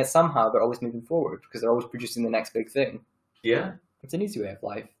classic, and yet somehow they're always moving forward because they're always producing the next big thing. Yeah. It's an easy way of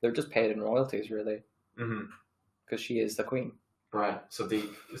life. They're just paid in royalties, really, Mm-hmm. because she is the queen. Right. So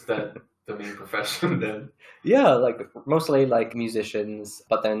is that the main profession then? Yeah, like mostly like musicians,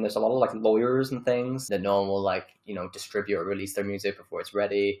 but then there's a lot of like lawyers and things that no one will like, you know, distribute or release their music before it's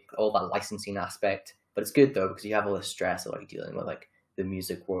ready. All that licensing aspect, but it's good though because you have all the stress of like dealing with like the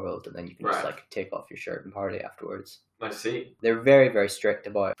music world, and then you can just Right. like take off your shirt and party afterwards. I see. They're very strict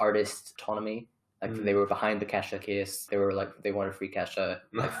about artist autonomy. Like Mm. they were behind the Kesha case. They were like they wanted free Kesha.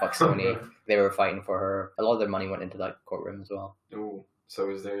 Like fuck Sony. They were fighting for her. A lot of their money went into that courtroom as well. Ooh. So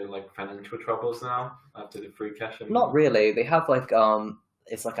is there like financial troubles now after the free cash? Not really. They have like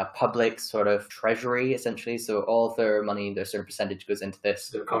it's like a public sort of treasury essentially. So all of their money, their certain percentage goes into this.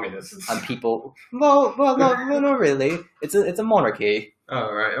 They're communists. And people, well, not really. It's a monarchy.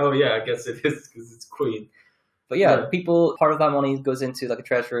 Oh right. Oh yeah. I guess it is because it's queen. But yeah, Yeah. people, part of that money goes into like a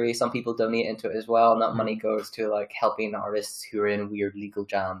treasury. Some people donate into it as well, and that Mhm. money goes to like helping artists who are in weird legal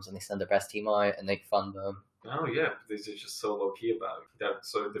jams, and they send their best team out and they fund them. Oh yeah. They're just so low key about it. That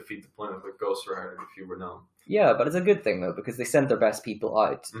sort of defeat the point of a ghostwriter if you were known. Yeah, but it's a good thing though because they send their best people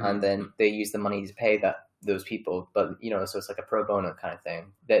out, Mhm. and then they use the money to pay those people. But you know, so it's like a pro bono kind of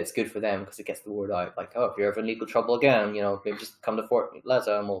thing. That it's good for them because it gets the word out. Like, oh, if you're ever in legal trouble again, you know, maybe just come to Fort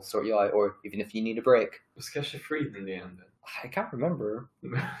Leza and we'll sort you out. Or even if you need a break. Was Kesha freed in the end I can't remember.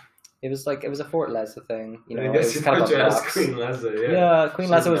 then? It was a Fort Leza thing. You know, I it guess was you kind of could on ask wraps. Queen Leza. Yeah. Yeah, Queen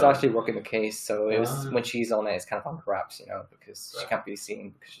She's Leza was not- actually working the case, so it was Ah. when she's on it, it's kind of on wraps, you know, because she Right. can't be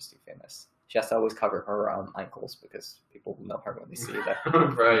seen because she's too famous. She has to always cover her ankles because people will know her when they see the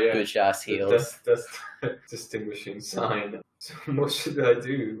right. Yeah. good ass heels. That's the distinguishing sign. So what should I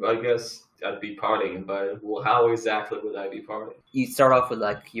do? I guess I'd be partying, but well, how exactly would I be partying? You start off with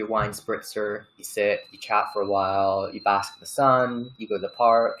like your wine spritzer, you sit, you chat for a while, you bask in the sun, you go to the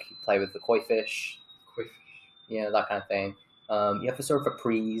park, you play with the koi fish, you know, that kind of thing. You have a sort of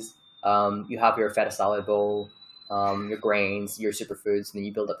reprise, you have your feta salad bowl, your grains, your superfoods, and then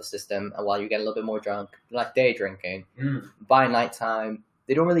you build up the system, and while you get a little bit more drunk, like day drinking. By nighttime,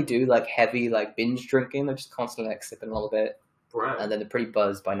 they don't really do like heavy like binge drinking, they're just constantly like sipping a little bit. Right. And then they're pretty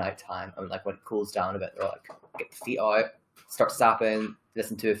buzzed by nighttime. And like when it cools down a bit, they're like, get the feet out, start sapping,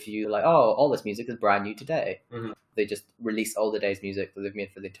 listen to a few, like, oh, all this music is brand new today. They just release all the day's music that they've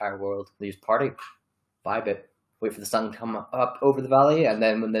made for the entire world. They just party, vibe it, wait for the sun to come up over the valley, and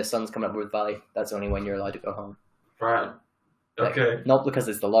then when the sun's coming up over the valley, that's only when you're allowed to go home. Right. Like, Okay. not because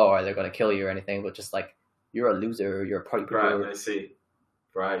it's the law or they're going to kill you or anything, but just like, you're a loser, you're a party pooper. Right, I see.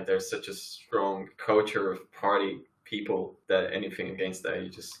 Right, there's such a strong culture of party people that anything against that, you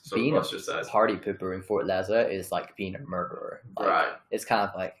just sort Being of a ostracize. party pooper in Fort Leza is like being a murderer. Like, Right. It's kind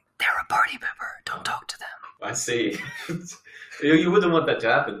of like, they're a party pooper, don't talk to them. I see. You wouldn't want that to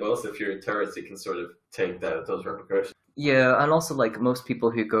happen, but also if you're a tourist, you can sort of take those repercussions. Yeah, and also like most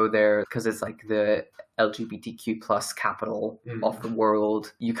people who go there, because it's like the LGBTQ plus capital of the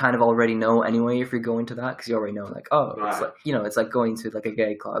world, you kind of already know anyway if you're going to that, because you already know like, oh, Right. it's like, you know, it's like going to like a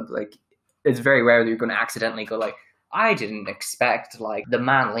gay club. Like, it's very rare that you're going to accidentally go like, I didn't expect like the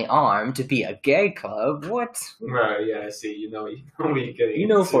Manly Arm to be a gay club. What? Right, yeah, I see. You know what you're getting You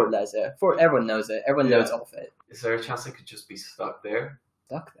know into. Fort Leza. Everyone knows it. Everyone knows of it. Is there a chance I could just be stuck there?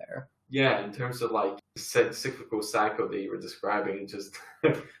 Stuck there. Yeah, in terms of like cyclical cycle that you were describing, just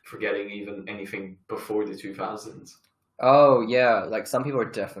forgetting even anything before the 2000s. Oh yeah, like some people are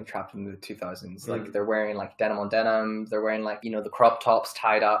definitely trapped in the 2000s. Like they're wearing like denim on denim. They're wearing like, you know, the crop tops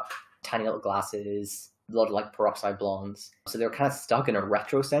tied up, tiny little glasses, a lot of like peroxide blondes. So they're kind of stuck in a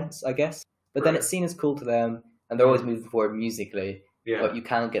retro sense, I guess. But then Right. it's seen as cool to them, and they're always moving forward musically. Yeah. But you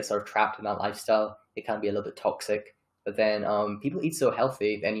kind of get sort of trapped in that lifestyle. It can be a little bit toxic. But then people eat so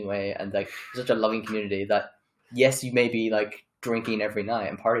healthy anyway, and like such a loving community that yes, you may be like drinking every night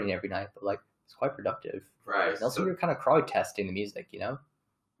and partying every night, but like it's quite productive. Right. And also So, you're kind of crowd testing the music, you know?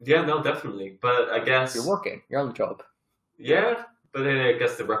 yeah, no, definitely. But I guess You're working, you're on the job. Yeah, but then I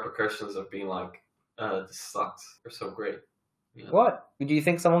guess the repercussions of being like, this sucks. They're so great. You know? What? Do you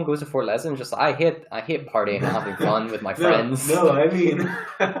think someone goes to Fort Les and just I hate partying and having fun with my friends? No, I mean,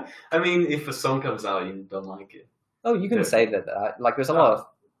 I mean, if a song comes out and you don't like it. Oh, you can Yeah. say that. Like, there's a lot of.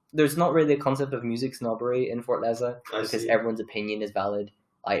 There's not really a concept of music snobbery in Fort Leza I because see. everyone's opinion is valid.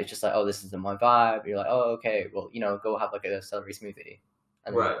 Like, it's just like, oh, this isn't my vibe. You're like, oh, okay, well, you know, go have like a celery smoothie,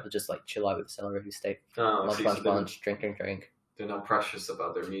 and Right. then just like chill out with celery steak, Oh, I munch, see. munch, So they're- munch, drink. They're not precious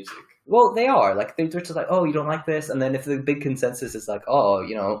about their music. Well, they are like they're just like, oh, you don't like this, and then if the big consensus is like, oh,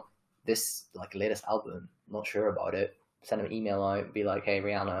 you know, this like latest album, not sure about it, send them an email out, and be like, hey,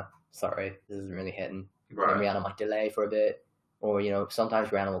 Rihanna, sorry, this isn't really hitting. Right. And Rihanna might delay for a bit, or you know, sometimes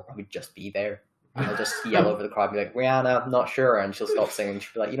Rihanna will probably just be there, and they'll just yell over the crowd, and be like, Rihanna, I'm not sure, and she'll stop singing.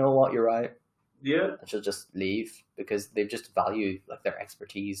 She'll be like, you know what, you're right, Yeah. and she'll just leave because they just value like their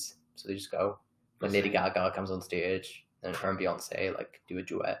expertise, so they just go. When Lady Gaga comes on stage, and her and Beyonce like do a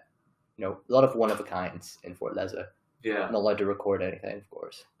duet. You know, a lot of one of a kinds in Fort Leza. Yeah. Not allowed to record anything, of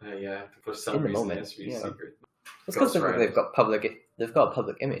course. Yeah. For some In the reason, moment, it's really yeah. secret. It's because Ghostwriters. they've got a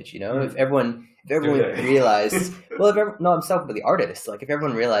public image. You know, Mm. if everyone they? realized, well, no, I'm talking about the artists. Like, if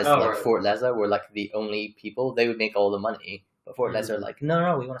everyone realized Oh, like right. Fort Leza were like the only people, they would make all the money. But Fort Mm. Leza are like,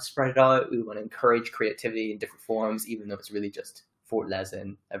 no, we want to spread it out. We want to encourage creativity in different forms, even though it's really just Fort Leza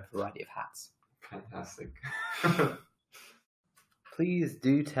in a variety of hats. Fantastic. Please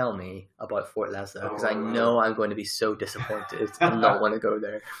do tell me about Fort Leza, because I Oh, wow. know I'm going to be so disappointed and not want to go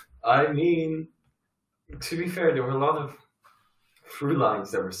there. I mean, to be fair, there were a lot of through lines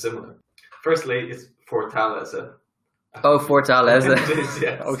that were similar. Firstly, it's Fortaleza. Oh, Fortaleza. It is,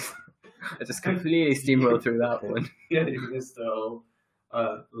 yes. Oh, I just completely steamrolled through that one. Yeah, you missed the whole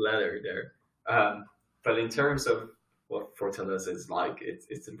letter there. But in terms of what Fortaleza is like,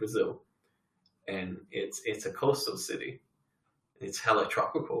 it's in Brazil, and it's a coastal city. It's hella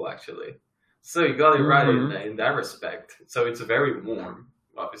tropical, actually. So you got it right in that respect. So it's very warm.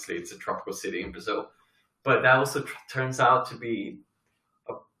 Obviously, it's a tropical city in Brazil, but that also turns out to be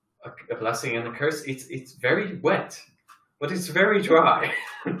a blessing and a curse. It's very wet, but it's very dry.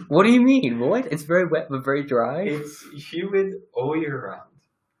 What do you mean? What? It's very wet but very dry? It's humid all year round.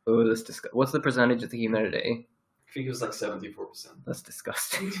 Oh, that's disgusting. What's the percentage of the humidity? I think it was like 74%. That's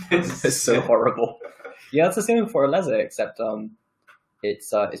disgusting. It's It's so horrible. Yeah, it's the same in Fort Leza, except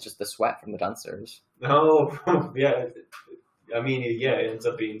it's just the sweat from the dancers. No, yeah. I mean, yeah, it ends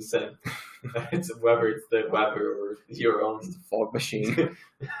up being the same. It's whether it's the weather or your own Fog machine.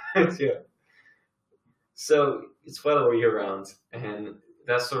 yeah. So it's well all year round, and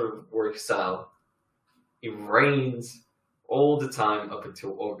that sort of works out. It rains all the time up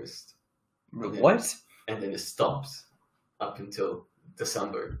until August. What? And then it stops up until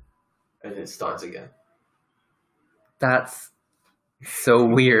December, and then it starts again. That's so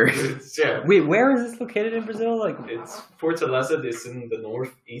weird. Yeah. Wait, where is this located in Brazil? Like, It's Fortaleza is in the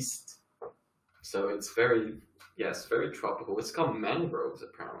northeast, so it's very tropical. It's called mangroves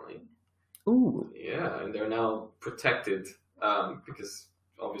apparently. ooh, Yeah, and they're now protected because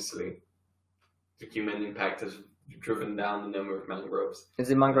obviously the human impact has driven down the number of mangroves. is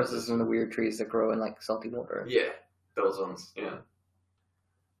it mangroves? Is in the weird trees that grow in like salty water? Yeah, those ones. Yeah.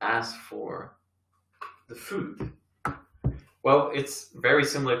 As for the food, well, it's very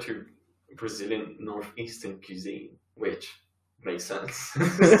similar to Brazilian northeastern cuisine, which makes sense.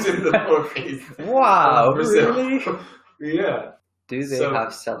 It's in the northeast. Wow, of Brazil. really? Yeah. Do they So-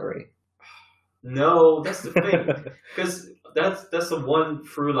 have celery? No, that's the thing. Because that's the one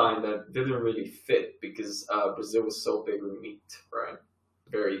through line that didn't really fit because Brazil was so big with meat, right?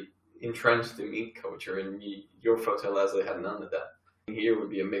 Very entrenched in meat culture, and your Fortaleza had none of that. Here would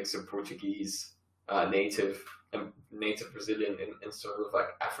be a mix of Portuguese, native Brazilian, and sort of like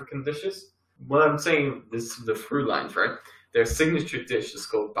African dishes. What I'm saying is the through lines, right? Their signature dish is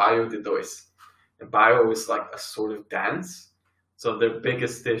called Baio de Dois. And Baio is like a sort of dance. So their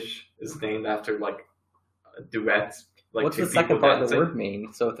biggest dish is named after like a duet, like What's two the second people part dancing. of the word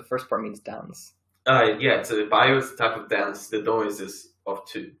mean? So the first part means dance. Yeah, so the Baio is the type of dance. The Dois is of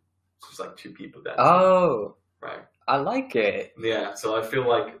two. So it's like two people dancing. Oh, Right. I like it. Yeah, so I feel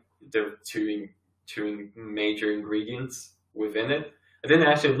like there are two major ingredients within it. I didn't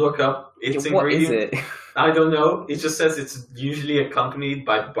actually look up its What is ingredient. it? I don't know. It just says it's usually accompanied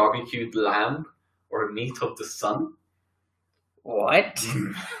by barbecued lamb or meat of the sun. What?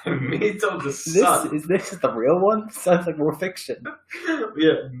 Meat of the sun. This is the real one? Sounds like more fiction.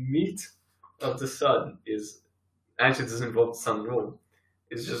 Yeah, meat of the sun is actually doesn't involve the sun at all.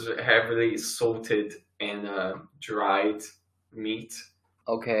 It's just heavily salted and dried meat,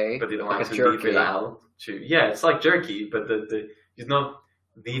 Okay. but they don't Like a actually leave jerky. it out to. Yeah, it's like jerky, but you're not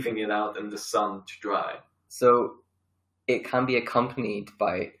leaving it out in the sun to dry. So it can be accompanied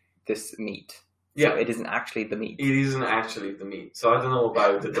by this meat. Yeah, So it isn't actually the meat. it isn't actually the meat, so I don't know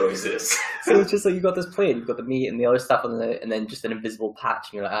about the Dois is. So it's just like you got this plate, you've got the meat and the other stuff on it, and then just an invisible patch,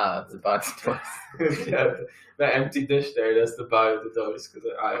 and you're like, it's about to Yeah, the empty dish there, that's the Baio de Dois, because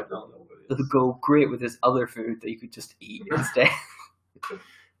I don't know what it It'll is. go great with this other food that you could just eat instead.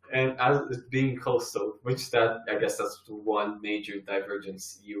 And as it's being coastal, which I guess that's one major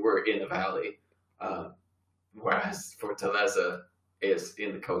divergence. You were in a valley, whereas Fortaleza is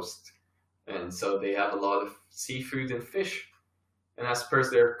in the coast. And so they have a lot of seafood and fish. And as per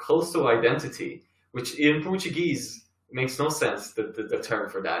their coastal identity, which in Portuguese makes no sense, the term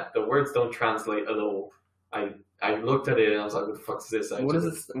for that. The words don't translate at all. I looked at it and I was like, what the fuck is this?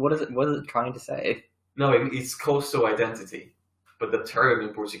 What is it trying to say? No, it's coastal identity. But the term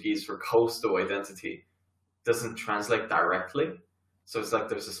in Portuguese for coastal identity doesn't translate directly. So it's like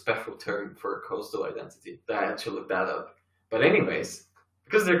there's a special term for coastal identity. I had to look that up. But anyways,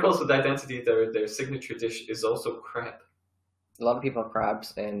 because their coastal identity, their signature dish is also crab. A lot of people have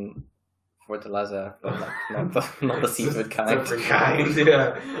crabs in Fortaleza, but like, not the seafood kind. Different kind,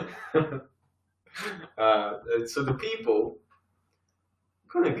 yeah. So the people,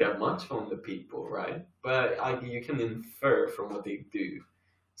 couldn't get much on the people, right? But you can infer from what they do.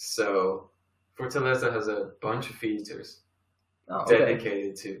 So Fortaleza has a bunch of features Oh, okay.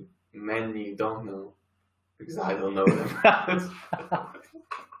 dedicated to men you don't know, because I don't know them. I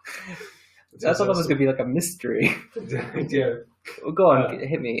thought that was gonna be like a mystery. Yeah. Well, go on,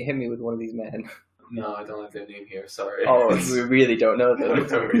 hit me with one of these men. No, I don't have their name here. Sorry. Oh, we really don't know I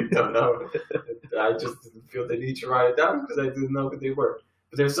them. really don't know. I just didn't feel the need to write it down because I didn't know who they were.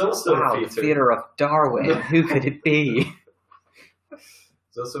 But there's also Wow, a the feature. theater of Darwin. Who could it be?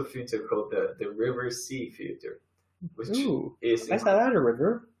 There's also a feature called the River Sea Theater, which Ooh, is I had a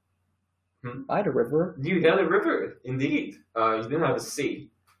river. Hmm? I had a river. you had a river, indeed. You didn't have a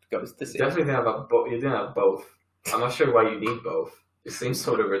sea. Goes to You sea. definitely didn't have you didn't have both. I'm not sure why you need both. It seems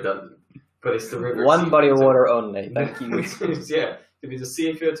sort of redundant, but it's the River. One Sea body of Theater. water only. Thank you. Yeah, to be the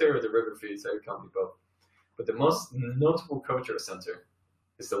Sea Theater or the River Theater, it can't be both. But the most notable cultural center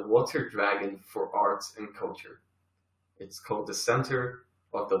is the Water Dragon for Arts and Culture. It's called the Center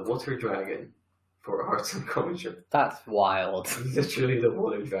of the Water Dragon for Arts and Culture. That's wild. Literally the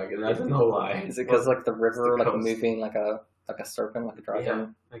Water Dragon. I don't know why. Is it because like the river, the like coast. moving like a like a serpent, like a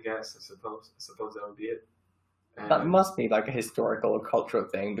dragon. I guess. I suppose that would be it. That must be like a historical or cultural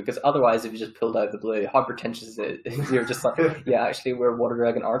thing, because otherwise, if you just pulled out of the blue, how pretentious is it? You're just like, yeah, actually, we're Water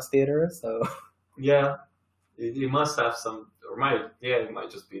Dragon Arts Theatre, so. Yeah, you must have some, it might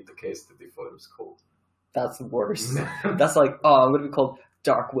just be the case that they thought it was cool. That's worse. That's like, oh, I'm going to be called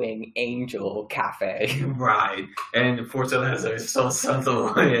Darkwing Angel Cafe. Right, and Fortaleza is so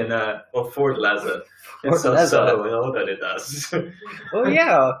subtle in, Fortaleza. It's so Fortaleza. subtle in all that it does. Oh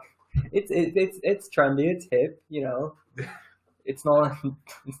yeah, it's trendy, it's hip, you know. It's not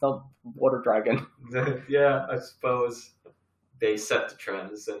Water Dragon. Yeah, I suppose they set the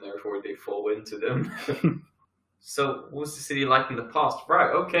trends and therefore they fall into them. So, what was the city like in the past? Right,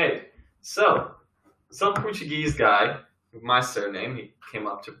 okay. So, some Portuguese guy with my surname, he came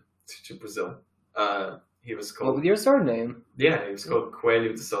up to Brazil. He was What called... with your surname? Yeah, he was called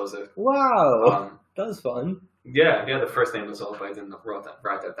Coelho de Souza. Wow, that was fun. Yeah, the first name was all, but I didn't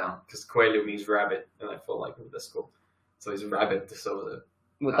write that down. Because Coelho means rabbit, and I felt like that's cool. So he's Rabbit de Souza.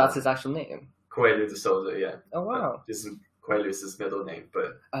 Well, that's his actual name. Coelho de Souza, yeah. Oh wow. Coelho is his middle name,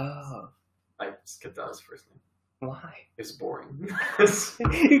 but Oh, I skipped out his first name. why? It's boring.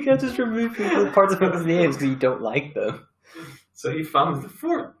 You can't just remove parts of people's names because you don't like them. So he founded the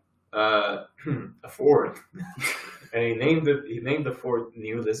fort. A fort. And he named the fort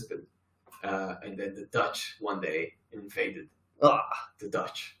New Lisbon. And then the Dutch one day invaded. Ah, The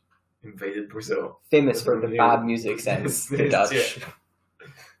Dutch invaded Brazil. famous for the bad music sense, the Dutch. Yeah.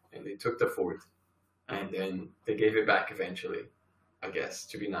 And they took the fort. And then they gave it back eventually, I guess,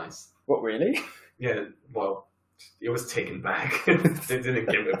 to be nice. What, really? Yeah, well, it was taken back. They didn't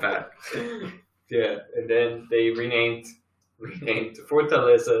give it back. Yeah, and then they renamed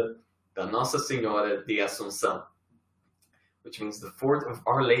Fortaleza da Nossa Senhora de Assunção, which means the Fort of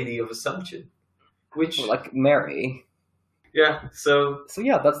Our Lady of Assumption. Which, Like Mary. yeah, so So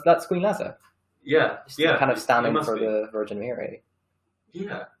yeah, that's Queen Leza. yeah, Just yeah, kind of it standing must for be. the Virgin Mary,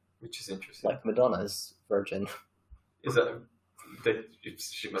 Yeah, which is interesting. like Madonna's Virgin. Is that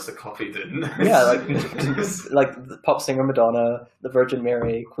she must have copied it? Yeah, like the pop singer Madonna, the Virgin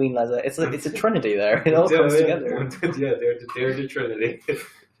Mary, Queen Leza. It's a trinity there. It all comes together. Yeah, they're the Trinity.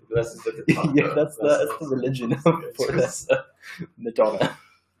 Blessed at the top. Yeah, that's the religion of Fortaleza. Madonna.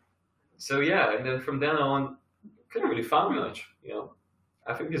 So yeah, and then from then on, couldn't really find much. You know,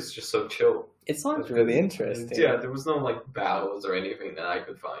 I think it's just so chill. It sounds really interesting. Yeah, there was no like battles or anything that I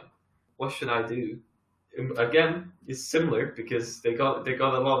could find. What should I do? Again, it's similar because they got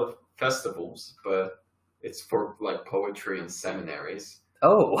a lot of festivals, but it's for like poetry and seminaries.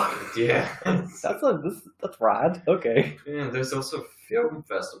 Oh, Yeah, that's rad. Okay. and there's also a film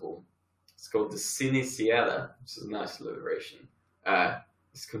festival. It's called the Cine Sierra, which is a nice alliteration.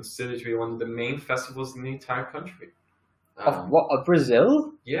 It's considered to be one of the main festivals in the entire country. Of what? Of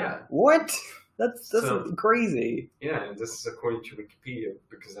Brazil? Yeah, What? That's So- crazy. yeah, and this is according to Wikipedia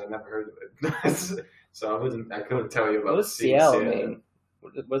because I never heard of it. So I couldn't tell you about What does Cine CL Sierra. mean?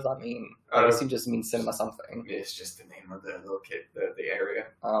 What does that mean? I guess it just means cinema something. It's just the name of the area,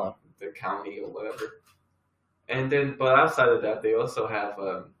 Oh, the county or whatever. And then, but outside of that, they also have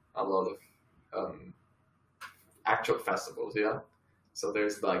a lot of actual festivals. Yeah, so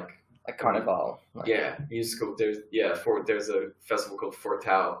there's like Carnival. musical. There's a festival called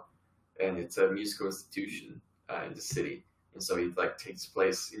Fortal, and it's a musical institution in the city, and so it like takes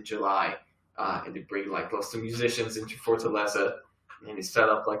place in July, and they bring like lots of musicians into Fortaleza, and they set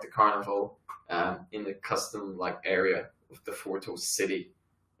up like the carnival in the custom like area of the Fortal city,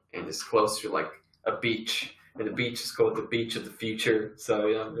 and it's close to like a beach, and the beach is called the Beach of the Future. So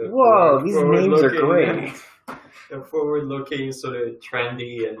yeah, Whoa, these names are great. They're forward-looking, sort of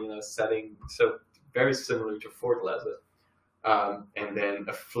trendy, and setting. So very similar to Fortaleza. And then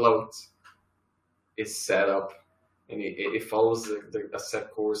a float is set up, and it follows a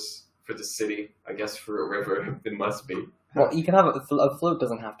set course for the city. I guess through a river. It must be. Well, you can have a float.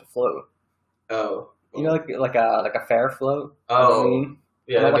 Doesn't have to float. Oh. You know, like a fair float. You know Oh. what I mean?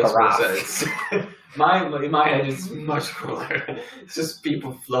 Yeah, Not that like makes a more raft. sense. In my head, it's much cooler. It's just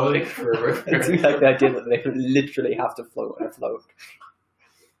people floating through a river. It's like the idea that they literally have to float on a float.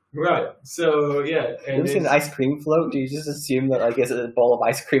 Right. So yeah. You And ever seen an ice cream float? Do you just assume that like it's a ball of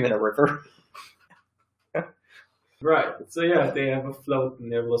ice cream in a river? right. So yeah, they have a float,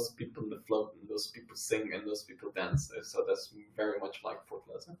 and there are lots of people in the float, and those people sing, and those people dance. So that's very much like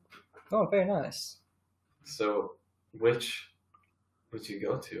Fortaleza. Oh, very nice. So which would you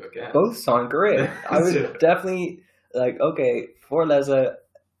go to again? Both sound great. I would Yeah. definitely okay. Fortaleza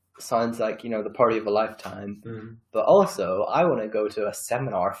sounds like the party of a lifetime, Mhm. but also I want to go to a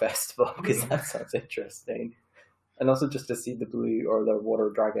seminar festival because that sounds interesting. And also just to see the Blue or the Water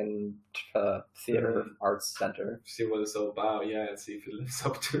Dragon Theatre Arts Centre. See what it's all about, yeah, and see if it lives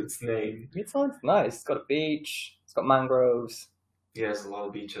up to its name. It sounds nice. It's got a beach. It's got mangroves. Yeah, there's a lot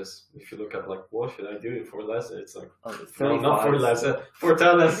of beaches. If you look at like, what should I do in Fortaleza? It's like, no, not Fortaleza.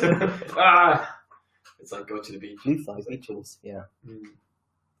 Fortaleza. It's like, go to the beach. Blue flag beaches, yeah.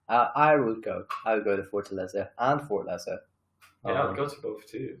 I would go to Fortaleza and Fort Leza. Yeah, I'd go to both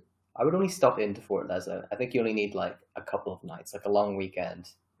too. I would only stop into Fort Leza. I think you only need like a couple of nights, like a long weekend,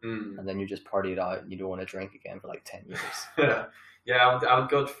 and then you just party it out and you don't want to drink again for like 10 years. Yeah, I would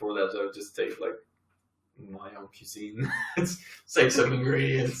go to Fort Leza. I would just take like my own cuisine. Save some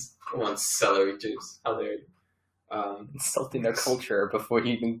ingredients. I want celery juice. How dare you? Insulting their culture before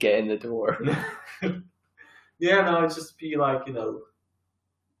you even get in the door. Yeah, no, it'd just be like, in an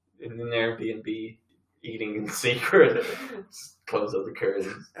Airbnb, eating in secret. Just close up the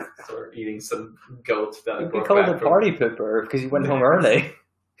curtains. Start eating some goat that I You brought called back a from... party pooper because you went home early.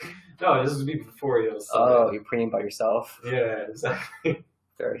 No, this would be before you. Oh, you're preening by yourself. Yeah, exactly.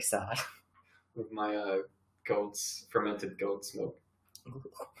 Very sad. With my fermented goat smoke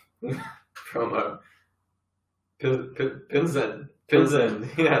from Pilsen.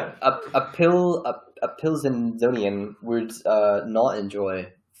 Yeah. A Pilsenian would not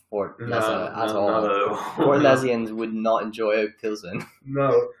enjoy Fort Leza at all. Fort Lezians would not enjoy Pilsen.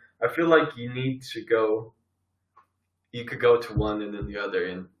 No, I feel like you need to go. You could go to one and then the other,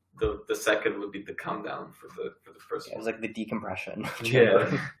 and the second would be the come down for the first Yeah, it one. was like the decompression. Yeah,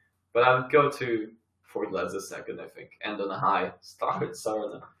 but I would go to Fort Leza second, I think, and on a high start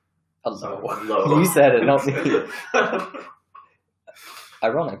on a Hello. You said it, not me.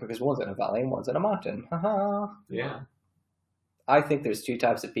 Ironic, because one's in a valley and one's in a mountain. Haha. Yeah. I think there's two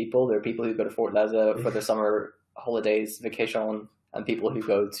types of people. There are people who go to Fort Leza for their summer holidays, vacation, and people who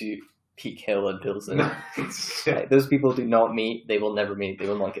go to Peak Hill and Pilsen. Right, those people do not meet. They will never meet. They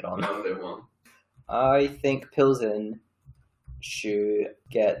will not get on. No, they won't. I think Pilsen should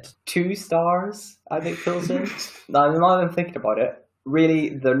get 2 stars. I think Pilsen. Now, I'm thinking about it. Really,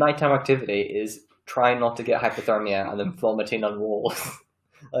 the nighttime activity is trying not to get hypothermia and then vomiting on walls.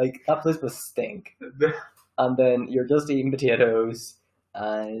 Like, that place must stink. And then you're just eating potatoes,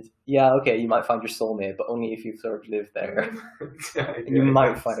 and yeah, okay, you might find your soulmate, but only if you've sort of lived there. And you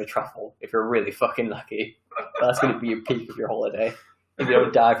might find a truffle if you're really fucking lucky. That's going to be your peak of your holiday. If you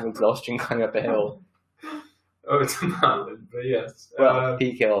don't die from exhaustion climbing up a hill. Oh, it's a mountain, but yes. Well,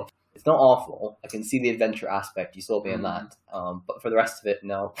 Peak Hill. It's not awful. I can see the adventure aspect. You saw me in that. But for the rest of it,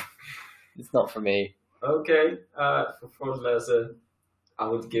 no. It's not for me. Okay, for Fort Leza, I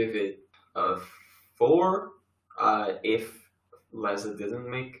would give it a 4 if Leza didn't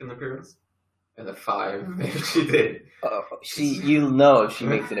make an appearance, and a 5 if she did. You'll know if she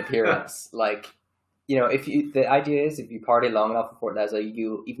makes an appearance. Like, you know, the idea is if you party long enough in Fort Leza,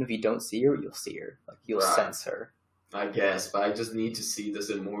 even if you don't see her, you'll see her. Like, you'll sense her. I guess, but I just need to see this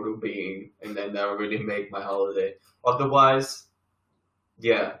immortal being, and then that will really make my holiday. Otherwise,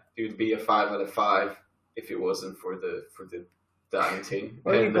 yeah, it would be a 5 out of 5 if it wasn't for the dancing.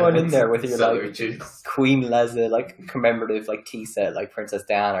 Why are you going in there with your like juice? Queen Leza, like commemorative like tea set, like Princess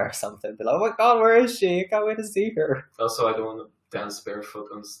Diana or something? Be like, oh my god, where is she? I can't wait to see her. Also, I don't want to dance barefoot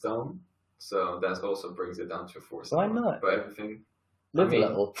on stone, so that also brings it down to a 4. Why not? But everything. Live a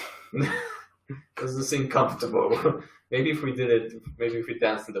little. Doesn't seem comfortable. Maybe if we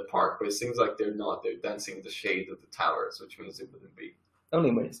danced in the park, but it seems like they're not. They're dancing in the shade of the towers, which means it wouldn't be.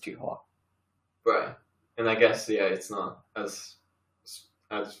 Only when it's too hot. Right. And I guess, yeah, it's not as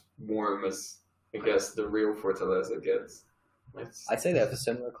warm as, I guess, the real Fortaleza gets. I'd say they have a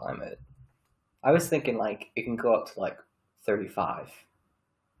similar climate. I was thinking, like, it can go up to, like, 35.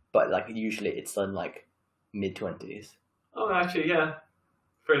 But, like, usually it's in, like, mid-20s. Oh, actually, yeah.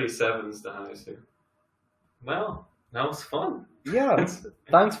 37 is the highest here. Well, that was fun. Yeah.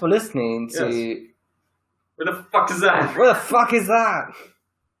 Thanks for listening to... Yes. Where the fuck is that? Where the fuck is that?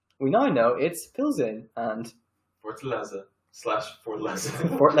 We now know it's Pilsen and... Fortaleza / Fort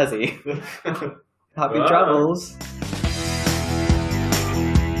Leza. Fort Lezzy. Happy travels.